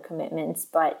other commitments,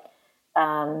 but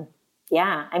I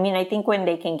mean, I think when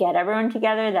they can get everyone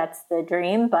together, that's the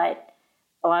dream. But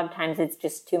a lot of times it's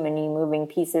just too many moving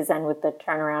pieces. And with the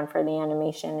turnaround for the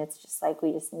animation, it's just like,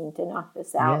 we just need to knock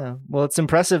this out. Yeah. Well, it's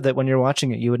impressive that when you're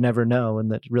watching it, you would never know.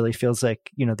 And that really feels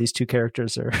like, these two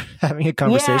characters are having a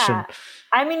conversation. Yeah.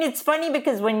 I mean, it's funny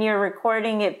because when you're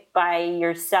recording it by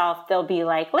yourself, they'll be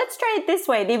like, let's try it this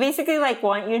way. They basically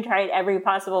want you to try it every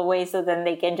possible way so then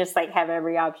they can just have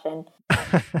every option.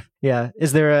 Yeah.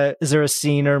 Is there a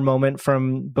scene or moment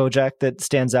from BoJack that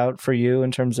stands out for you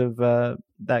in terms of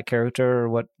that character, or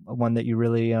what one that you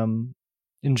really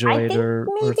enjoyed or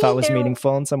thought was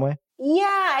meaningful in some way?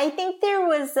 Yeah, I think there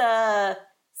was a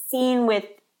scene with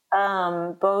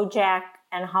BoJack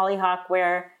and Hollyhock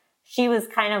where she was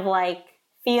kind of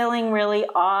feeling really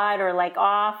odd or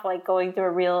off, going through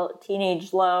a real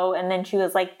teenage low. And then she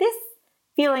was like, this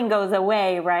feeling goes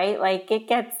away, right? It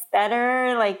gets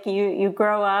better. You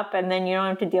grow up and then you don't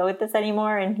have to deal with this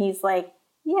anymore. And he's like,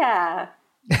 yeah,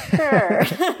 sure.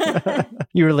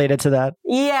 You related to that?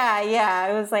 Yeah.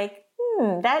 I was like,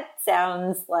 that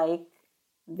sounds like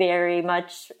very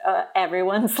much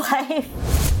everyone's life.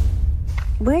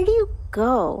 Where do you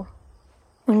go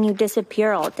when you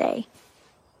disappear all day?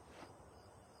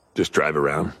 Just drive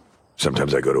around.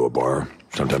 Sometimes I go to a bar.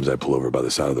 Sometimes I pull over by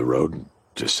the side of the road and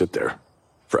just sit there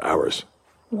for hours.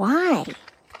 Why?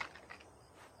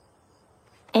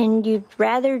 And you'd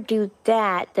rather do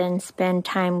that than spend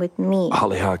time with me.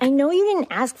 Hollyhock. I know you didn't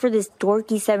ask for this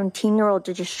dorky 17-year-old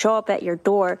to just show up at your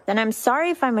door. Then I'm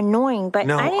sorry if I'm annoying, but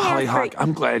no, I didn't Hollyhock,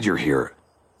 I'm glad you're here.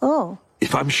 Oh.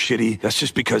 If I'm shitty, that's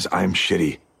just because I'm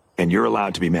shitty. And you're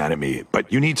allowed to be mad at me.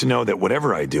 But you need to know that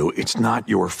whatever I do, it's not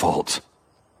your fault.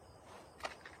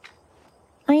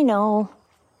 I know.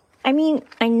 I mean,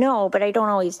 I know, but I don't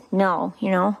always know,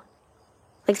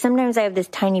 Sometimes I have this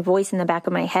tiny voice in the back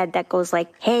of my head that goes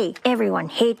hey, everyone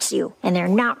hates you, and they're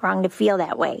not wrong to feel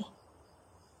that way.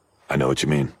 I know what you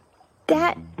mean.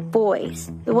 That voice,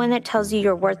 the one that tells you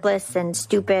you're worthless and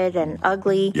stupid and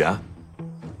ugly. Yeah?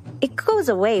 It goes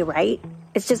away, right?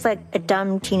 It's just a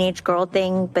dumb teenage girl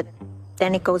thing, but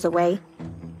then it goes away.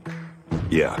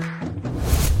 Yeah.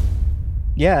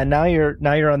 Yeah, and now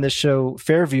you're on this show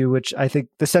Fairview, which I think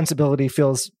the sensibility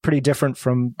feels pretty different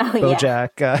from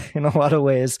BoJack in a lot of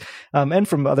ways, and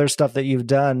from other stuff that you've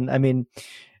done. I mean,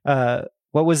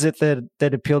 what was it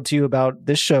that appealed to you about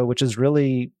this show, which is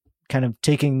really kind of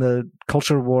taking the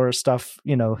culture war stuff,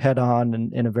 head on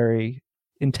and in a very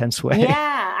intense way?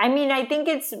 Yeah, I mean, I think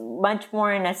it's much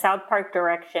more in a South Park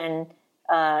direction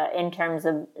in terms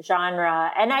of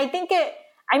genre, and I think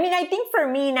for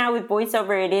me now with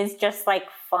voiceover, it is just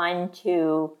fun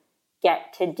to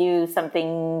get to do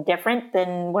something different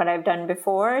than what I've done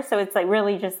before. So it's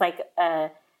really just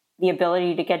the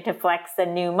ability to get to flex a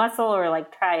new muscle or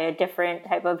try a different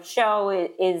type of show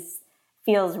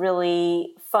feels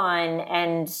really fun.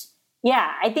 And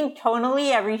yeah, I think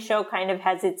tonally every show kind of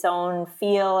has its own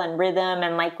feel and rhythm.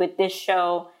 And with this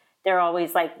show, they're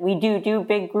always we do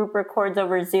big group records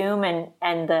over Zoom,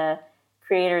 and the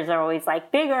creators are always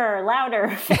bigger, louder,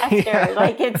 faster.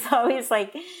 Yeah. It's always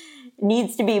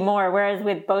needs to be more. Whereas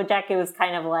with BoJack, it was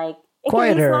kind of it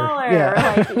quieter. Can be smaller.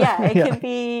 Yeah. Or it can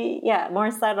be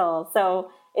more subtle.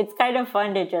 So it's kind of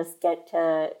fun to just get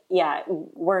to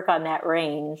work on that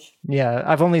range. Yeah,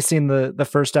 I've only seen the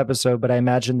first episode, but I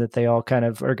imagine that they all kind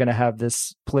of are going to have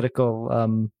this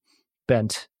political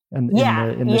bent in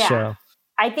the show.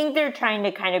 I think they're trying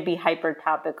to kind of be hyper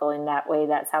topical in that way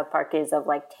that South Park is, of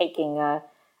taking a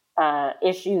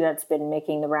issue that's been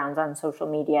making the rounds on social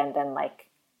media, and then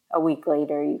a week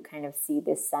later you kind of see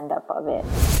this send up of it.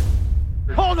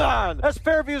 Hold on! As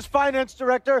Fairview's finance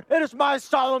director, it is my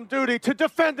solemn duty to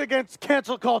defend against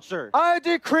cancel culture. I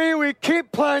decree we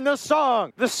keep playing the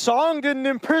song. The song didn't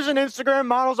imprison Instagram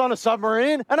models on a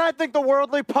submarine, and I think the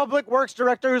worldly public works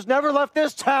director who's never left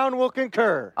this town will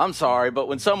concur. I'm sorry, but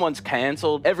when someone's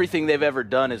canceled, everything they've ever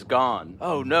done is gone.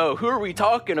 Oh no, who are we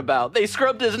talking about? They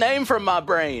scrubbed his name from my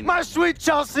brain. My sweet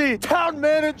Chelsea, town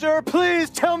manager, please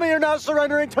tell me you're not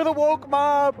surrendering to the woke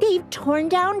mob. They've torn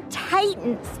down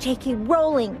Titans, J.K.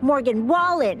 Rowling, Morgan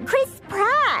Wallen, Chris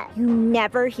Pratt. You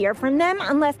never hear from them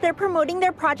unless they're promoting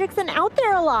their projects and out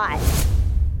there a lot.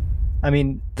 I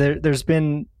mean, there's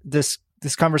been this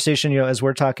conversation, as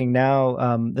we're talking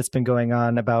now, that's been going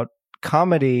on about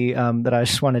comedy, that I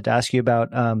just wanted to ask you about,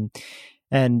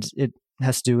 and it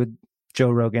has to do with Joe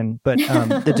Rogan, but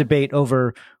the debate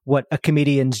over what a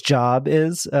comedian's job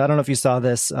is. I don't know if you saw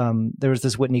this. There was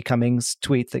this Whitney Cummings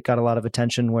tweet that got a lot of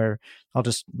attention where I'll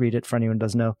just read it for anyone who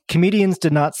doesn't know. Comedians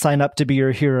did not sign up to be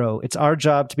your hero. It's our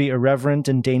job to be irreverent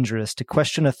and dangerous, to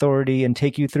question authority and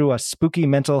take you through a spooky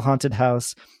mental haunted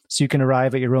house so you can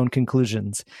arrive at your own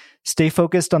conclusions. Stay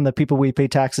focused on the people we pay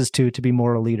taxes to be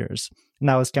moral leaders. And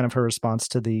that was kind of her response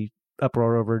to the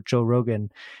uproar over Joe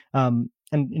Rogan. And,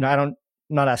 I'm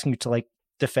not asking you to like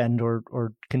defend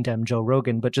or condemn Joe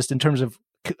Rogan, but just in terms of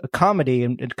comedy,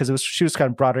 and because she was kind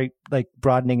of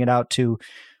broadening it out to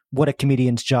what a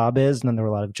comedian's job is. And then there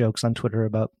were a lot of jokes on Twitter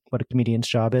about what a comedian's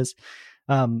job is.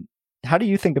 How do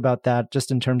you think about that?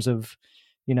 Just in terms of,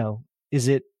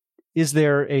 is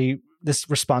there this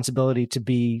responsibility to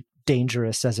be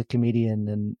dangerous as a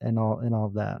comedian and all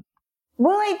of that?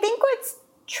 Well, I think what's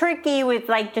tricky with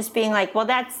like just being like,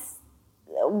 like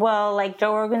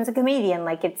Joe Rogan's a comedian.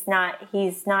 Like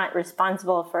he's not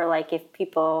responsible for like if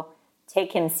people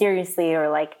take him seriously or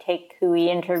like take who he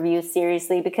interviews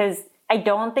seriously, because I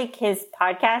don't think his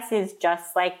podcast is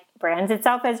just like brands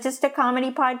itself as just a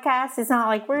comedy podcast. It's not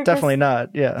like we're definitely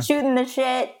not. Yeah. Shooting the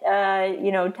shit,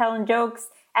 telling jokes.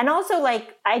 And also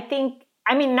like,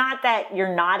 not that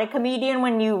you're not a comedian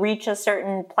when you reach a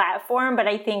certain platform, but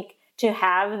I think to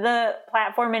have the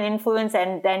platform and influence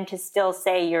and then to still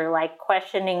say you're like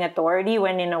questioning authority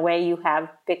when in a way you have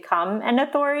become an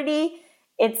authority,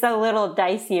 it's a little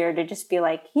dicier to just be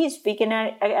like, he's speaking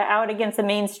out against the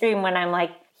mainstream when I'm like,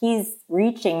 he's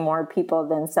reaching more people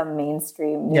than some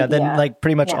mainstream media. Yeah, than like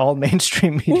pretty much all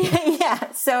mainstream media.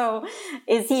 Yeah. So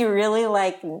is he really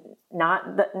like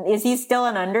is he still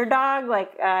an underdog?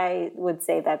 Like I would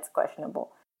say that's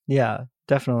questionable. Yeah,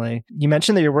 definitely. You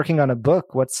mentioned that you're working on a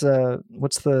book. What's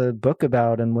the book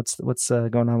about, and what's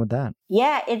going on with that?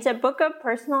 Yeah, it's a book of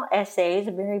personal essays,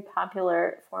 a very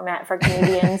popular format for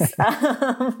comedians.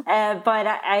 But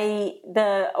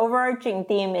the overarching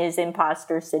theme is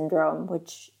imposter syndrome,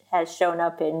 which has shown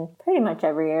up in pretty much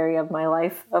every area of my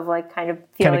life of like kind of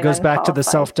feeling kind of goes back to the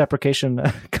unqualified.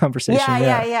 Self-deprecation conversation.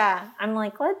 Yeah. I'm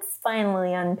like, let's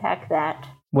finally unpack that.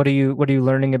 What are you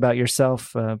learning about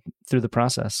yourself through the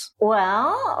process?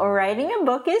 Well, writing a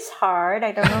book is hard.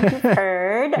 I don't know if you've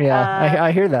heard. Yeah,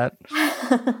 I hear that.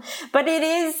 But it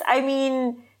is,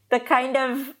 the kind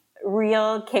of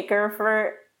real kicker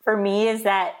for me is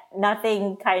that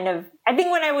nothing kind of, I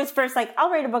think when I was first like, I'll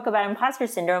write a book about imposter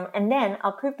syndrome and then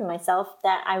I'll prove to myself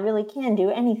that I really can do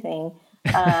anything.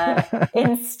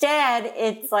 Instead,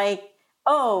 it's like,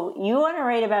 oh, you want to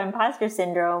write about imposter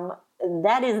syndrome?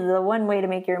 That is the one way to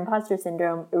make your imposter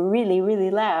syndrome really, really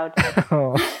loud.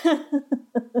 Oh.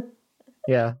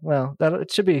 Yeah, well,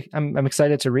 it should be. I'm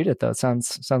excited to read it, though. It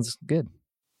sounds good.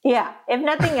 Yeah, if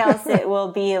nothing else, it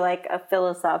will be like a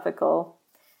philosophical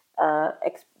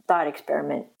thought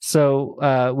experiment.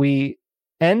 So we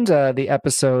end the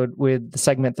episode with the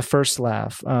segment "The First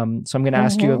Laugh." So I'm going to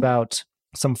ask you about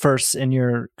some firsts in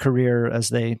your career as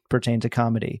they pertain to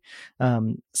comedy.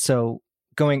 So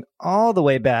going all the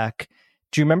way back,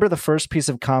 do you remember the first piece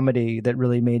of comedy that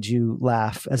really made you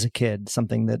laugh as a kid?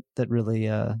 Something that really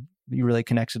you really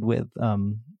connected with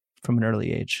from an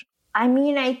early age? I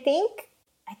think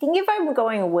if I'm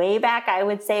going way back, I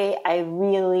would say I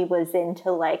really was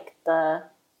into like the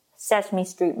Sesame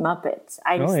Street Muppets.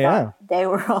 I just thought they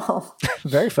were all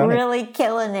very funny, really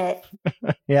killing it.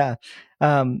 Yeah.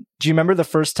 Do you remember the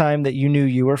first time that you knew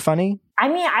you were funny? I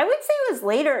would say it was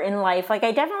later in life. Like,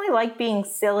 I definitely liked being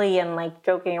silly and like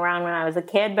joking around when I was a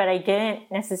kid, but I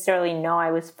didn't necessarily know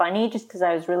I was funny just because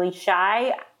I was really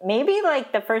shy. Maybe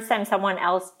like the first time someone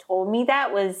else told me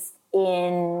that was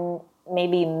in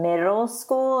maybe middle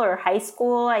school or high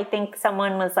school. I think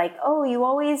someone was like, oh, you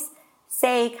always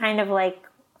say kind of like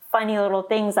funny little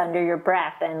things under your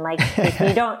breath. And like, if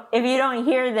you don't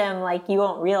hear them, like you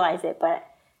won't realize it. But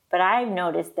I've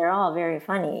noticed they're all very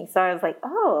funny. So I was like,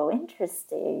 oh,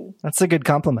 interesting. That's a good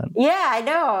compliment. Yeah, I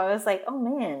know. I was like, oh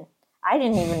man, I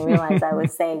didn't even realize I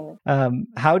was saying.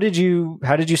 How did you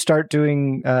start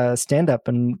doing stand-up?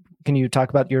 And can you talk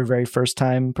about your very first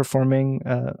time performing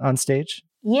on stage?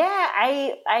 Yeah,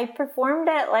 I performed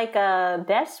at like a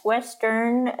Best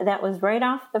Western that was right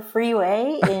off the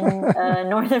freeway in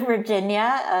Northern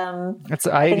Virginia.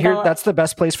 That's the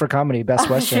best place for comedy, Best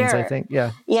Westerns, sure. I think.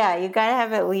 Yeah. Yeah, you got to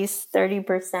have at least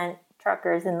 30%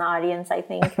 truckers in the audience, I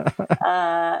think.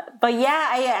 But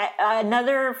yeah,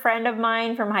 another friend of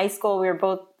mine from high school, we were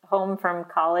both home from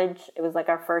college. It was like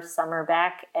our first summer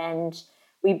back, and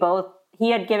he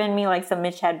had given me like some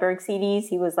Mitch Hedberg CDs.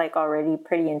 He was like already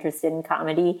pretty interested in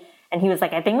comedy. And he was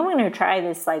like, I think I'm going to try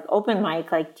this like open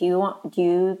mic. Like, do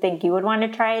you think you would want to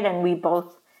try it? And we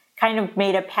both kind of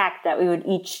made a pact that we would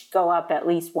each go up at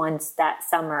least once that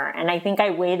summer. And I think I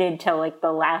waited till like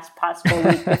the last possible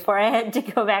week before I had to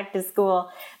go back to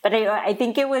school. But I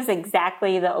think it was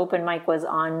exactly, the open mic was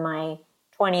on my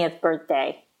 20th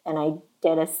birthday. And I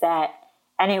did a set.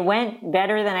 And it went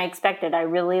better than I expected. I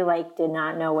really like did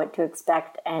not know what to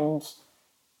expect. And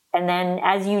then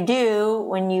as you do,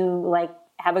 when you like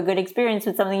have a good experience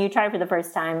with something you try for the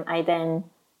first time, I then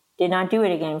did not do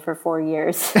it again for 4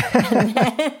 years. And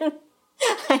then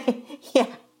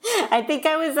I think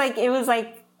it was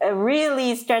like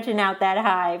really stretching out that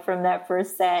high from that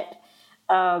first set.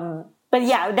 But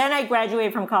yeah, then I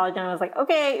graduated from college and I was like,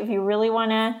 okay, if you really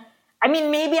want to, I mean,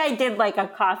 maybe I did like a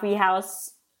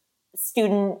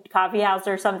student coffee house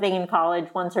or something in college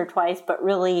once or twice, but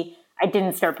really I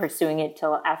didn't start pursuing it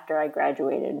till after I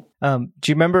graduated. Do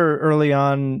you remember early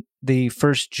on the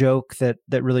first joke that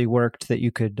really worked that you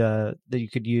could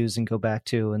use and go back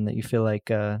to, and that you feel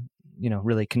like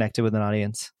really connected with an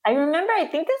audience? I remember, I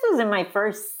think this was in my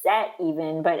first set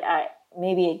even, but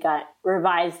maybe it got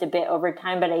revised a bit over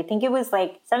time. But I think it was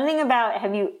like something about,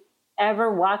 have you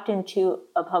ever walked into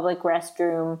a public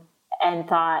restroom and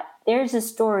thought, there's a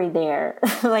story there,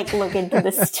 like look into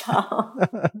the stall.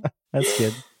 That's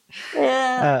good.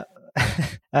 Yeah.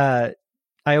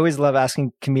 I always love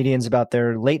asking comedians about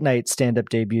their late night stand-up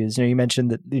debuts. You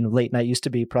mentioned that late night used to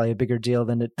be probably a bigger deal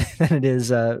than it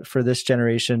is for this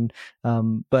generation.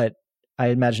 But I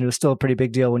imagine it was still a pretty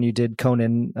big deal when you did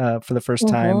Conan for the first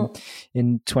time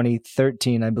in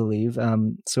 2013, I believe.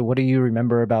 So what do you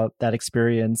remember about that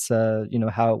experience?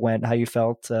 How it went, how you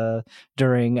felt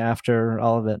during, after,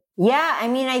 all of it? Yeah, I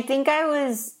mean, I think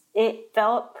it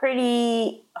felt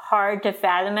pretty hard to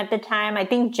fathom at the time. I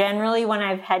think generally when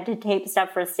I've had to tape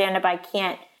stuff for stand-up, I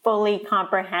can't fully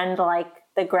comprehend like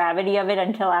the gravity of it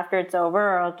until after it's over,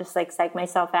 or I'll just like psych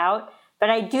myself out. But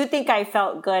I do think I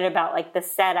felt good about like the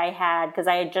set I had, because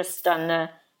I had just done the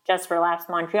Just for Laughs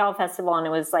Montreal Festival, and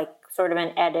it was like sort of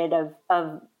an edit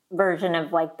of version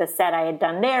of like the set I had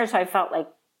done there. So I felt like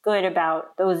good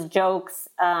about those jokes.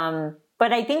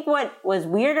 But I think what was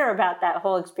weirder about that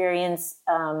whole experience,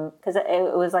 because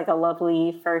it was like a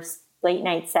lovely first late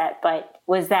night set, but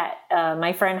was that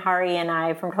my friend Hari and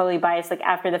I from Totally Biased, like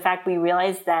after the fact, we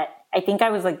realized that I think I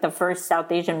was like the first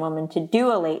South Asian woman to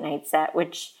do a late night set,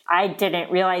 which I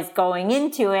didn't realize going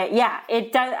into it. Yeah,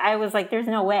 it does. I was like, there's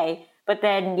no way. But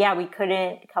then, yeah, we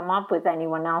couldn't come up with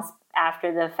anyone else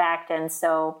after the fact. And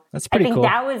so that's pretty cool. Cool.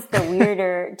 That was the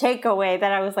weirder takeaway,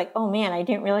 that I was like, oh man, I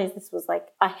didn't realize this was like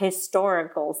a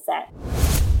historical set.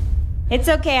 It's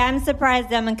okay. I'm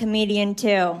surprised I'm a comedian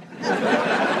too.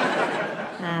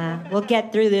 We'll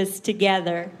get through this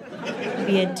together. It'll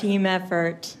be a team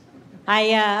effort.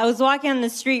 I was walking on the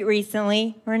street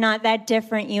recently. We're not that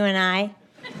different, you and I.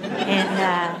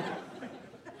 And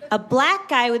a black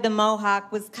guy with a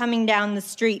mohawk was coming down the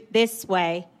street this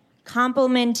way,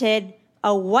 complimented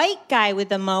a white guy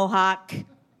with a mohawk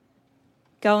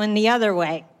going the other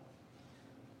way.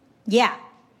 Yeah.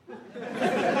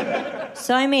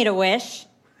 So I made a wish.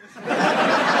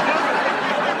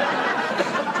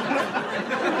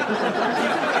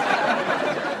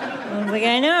 I was like,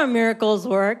 I know how miracles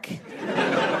work.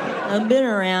 I've been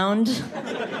around.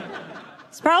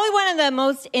 It's probably one of the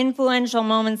most influential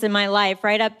moments in my life,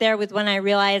 right up there with when I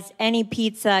realized any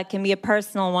pizza can be a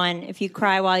personal one if you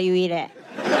cry while you eat it.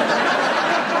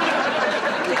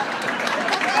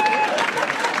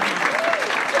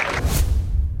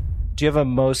 Do you have a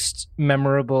most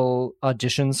memorable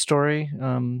audition story,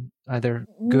 either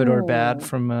good or bad,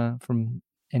 from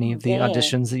any of the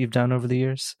auditions that you've done over the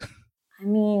years? I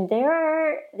mean, there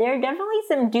are definitely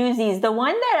some doozies. The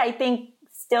one that I think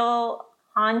still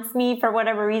haunts me for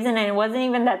whatever reason, and it wasn't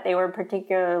even that they were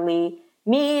particularly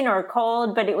mean or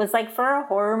cold, but it was like for a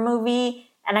horror movie.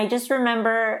 And I just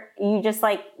remember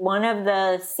one of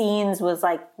the scenes was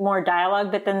like more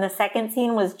dialogue, but then the second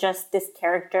scene was just this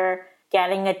character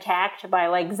getting attacked by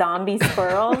like zombie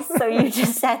squirrels. So you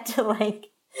just had to like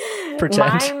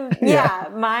pretend.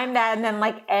 Mime that, and then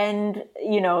like end,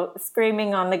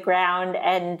 screaming on the ground.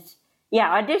 And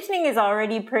yeah, auditioning is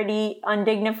already pretty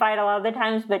undignified a lot of the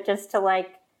times, but just to like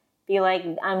be like,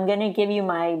 I'm going to give you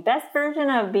my best version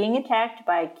of being attacked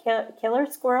by killer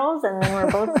squirrels, and then we're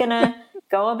both going to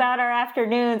go about our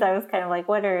afternoons. I was kind of like,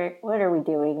 what are we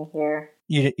doing here?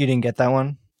 You didn't get that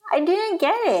one? I didn't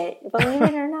get it, believe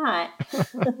it or not.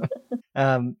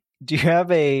 Do you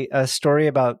have a story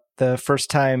about the first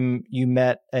time you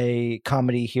met a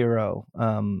comedy hero,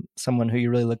 someone who you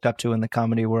really looked up to in the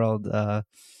comedy world,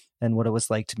 and what it was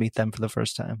like to meet them for the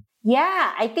first time.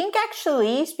 Yeah, I think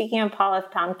actually, speaking of Paul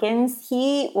F. Tompkins,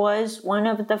 he was one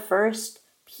of the first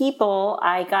people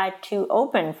I got to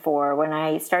open for when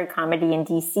I started comedy in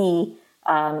DC,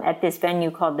 at this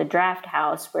venue called the Draft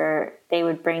House, where they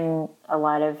would bring a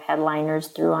lot of headliners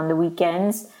through on the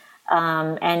weekends.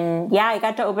 And yeah, I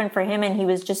got to open for him, and he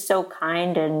was just so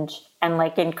kind and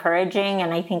like encouraging.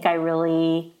 And I think it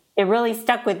really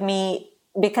stuck with me,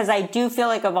 because I do feel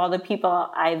like of all the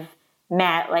people I've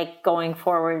met, like going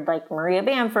forward, like Maria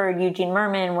Bamford, Eugene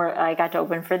Merman, where I got to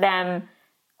open for them.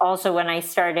 Also, when I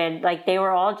started, like they were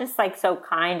all just like so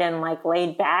kind and like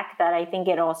laid back, that I think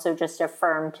it also just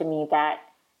affirmed to me that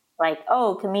like,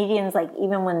 oh, comedians, like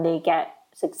even when they get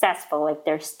successful, like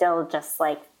they're still just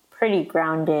like pretty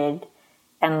grounded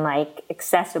and like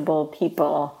accessible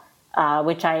people,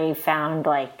 which I found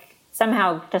like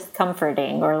somehow just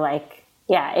comforting, or like,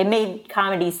 yeah, it made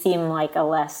comedy seem like a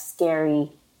less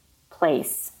scary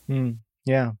place.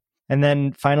 Yeah. And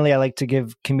then finally, I like to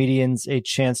give comedians a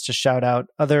chance to shout out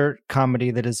other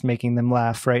comedy that is making them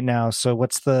laugh right now. So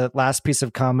what's the last piece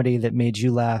of comedy that made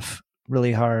you laugh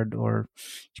really hard? Or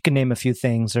you can name a few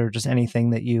things, or just anything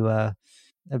that you have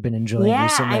been enjoying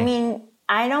recently. I mean,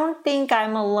 I don't think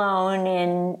I'm alone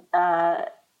in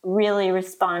really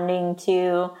responding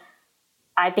to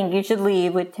I Think You Should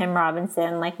Leave with Tim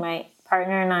Robinson. Like my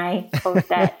partner and I quote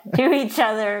that to each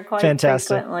other quite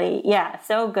frequently. Yeah,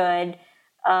 so good.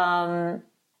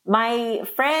 My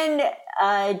friend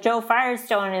Joe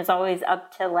Firestone is always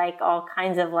up to like all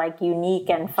kinds of like unique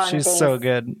and fun things. She's so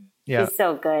good. Yeah. She's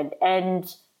so good.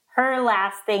 And her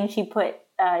last thing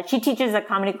she teaches a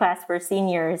comedy class for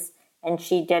seniors, and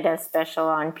she did a special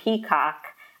on Peacock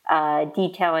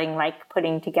detailing like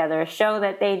putting together a show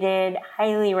that they did.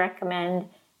 Highly recommend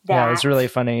that. Yeah, it's really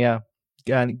funny. Yeah.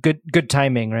 Good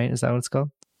timing, right? Is that what it's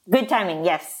called? Good timing.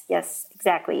 Yes,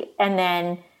 exactly. And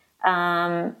then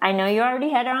I know you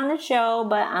already had her on the show,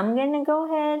 but I'm going to go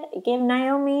ahead and give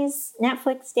Naomi's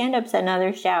Netflix stand-ups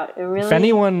another shout. If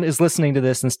anyone is listening to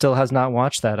this and still has not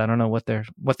watched that, I don't know what they're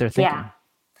thinking. Yeah.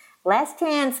 Last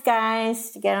chance,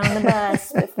 guys, to get on the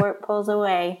bus before it pulls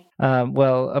away.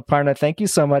 Well, Aparna, thank you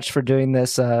so much for doing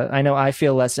this. I know I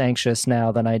feel less anxious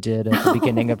now than I did at the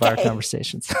beginning of our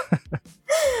conversations.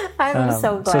 I'm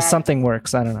so glad. So something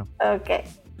works. I don't know. Okay.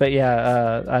 But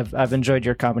yeah, I've enjoyed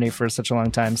your comedy for such a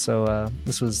long time, so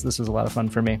this was a lot of fun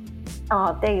for me.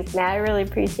 Oh, thanks, Matt. I really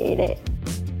appreciate it.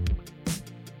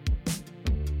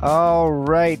 All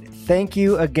right. Thank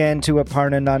you again to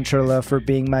Aparna Nancherla for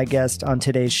being my guest on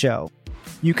today's show.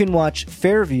 You can watch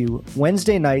Fairview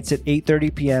Wednesday nights at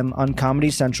 8:30 p.m. on Comedy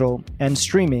Central and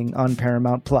streaming on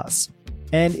Paramount+.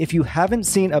 And if you haven't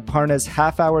seen Aparna's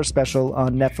half-hour special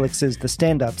on Netflix's The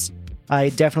Stand-Ups, I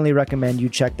definitely recommend you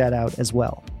check that out as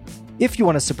well. If you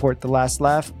want to support The Last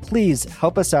Laugh, please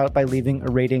help us out by leaving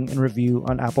a rating and review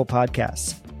on Apple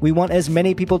Podcasts. We want as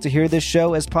many people to hear this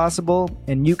show as possible,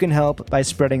 and you can help by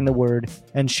spreading the word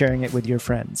and sharing it with your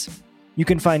friends. You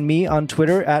can find me on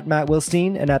Twitter at Matt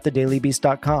Wilstein and at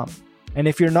thedailybeast.com. And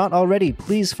if you're not already,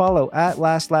 please follow at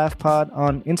Last Laugh Pod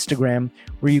on Instagram,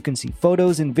 where you can see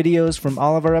photos and videos from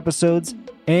all of our episodes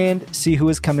and see who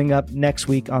is coming up next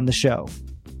week on the show.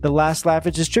 The Last Laugh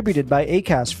is distributed by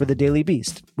Acast for The Daily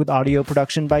Beast, with audio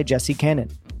production by Jesse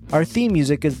Cannon. Our theme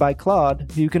music is by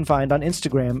Claude, who you can find on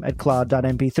Instagram at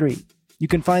claude.mp3. You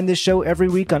can find this show every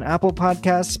week on Apple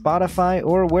Podcasts, Spotify,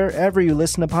 or wherever you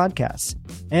listen to podcasts.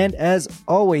 And as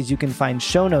always, you can find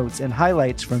show notes and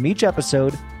highlights from each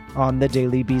episode on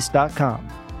thedailybeast.com.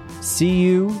 See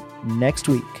you next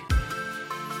week.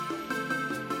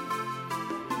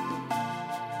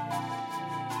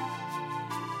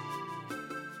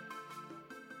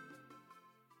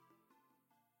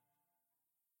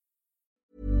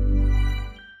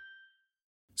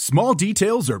 Small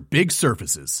details are big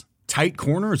surfaces. Tight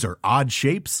corners are odd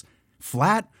shapes.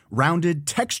 Flat, rounded,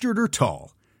 textured, or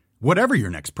tall. Whatever your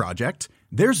next project,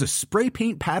 there's a spray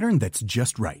paint pattern that's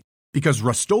just right. Because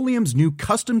Rust-Oleum's new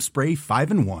Custom Spray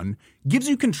 5-in-1 gives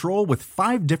you control with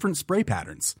 5 different spray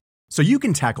patterns. So you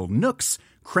can tackle nooks,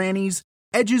 crannies,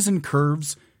 edges, and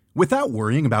curves without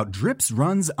worrying about drips,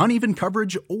 runs, uneven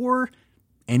coverage, or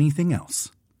anything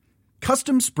else.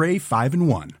 Custom Spray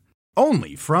 5-in-1.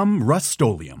 Only from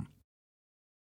Rust-Oleum.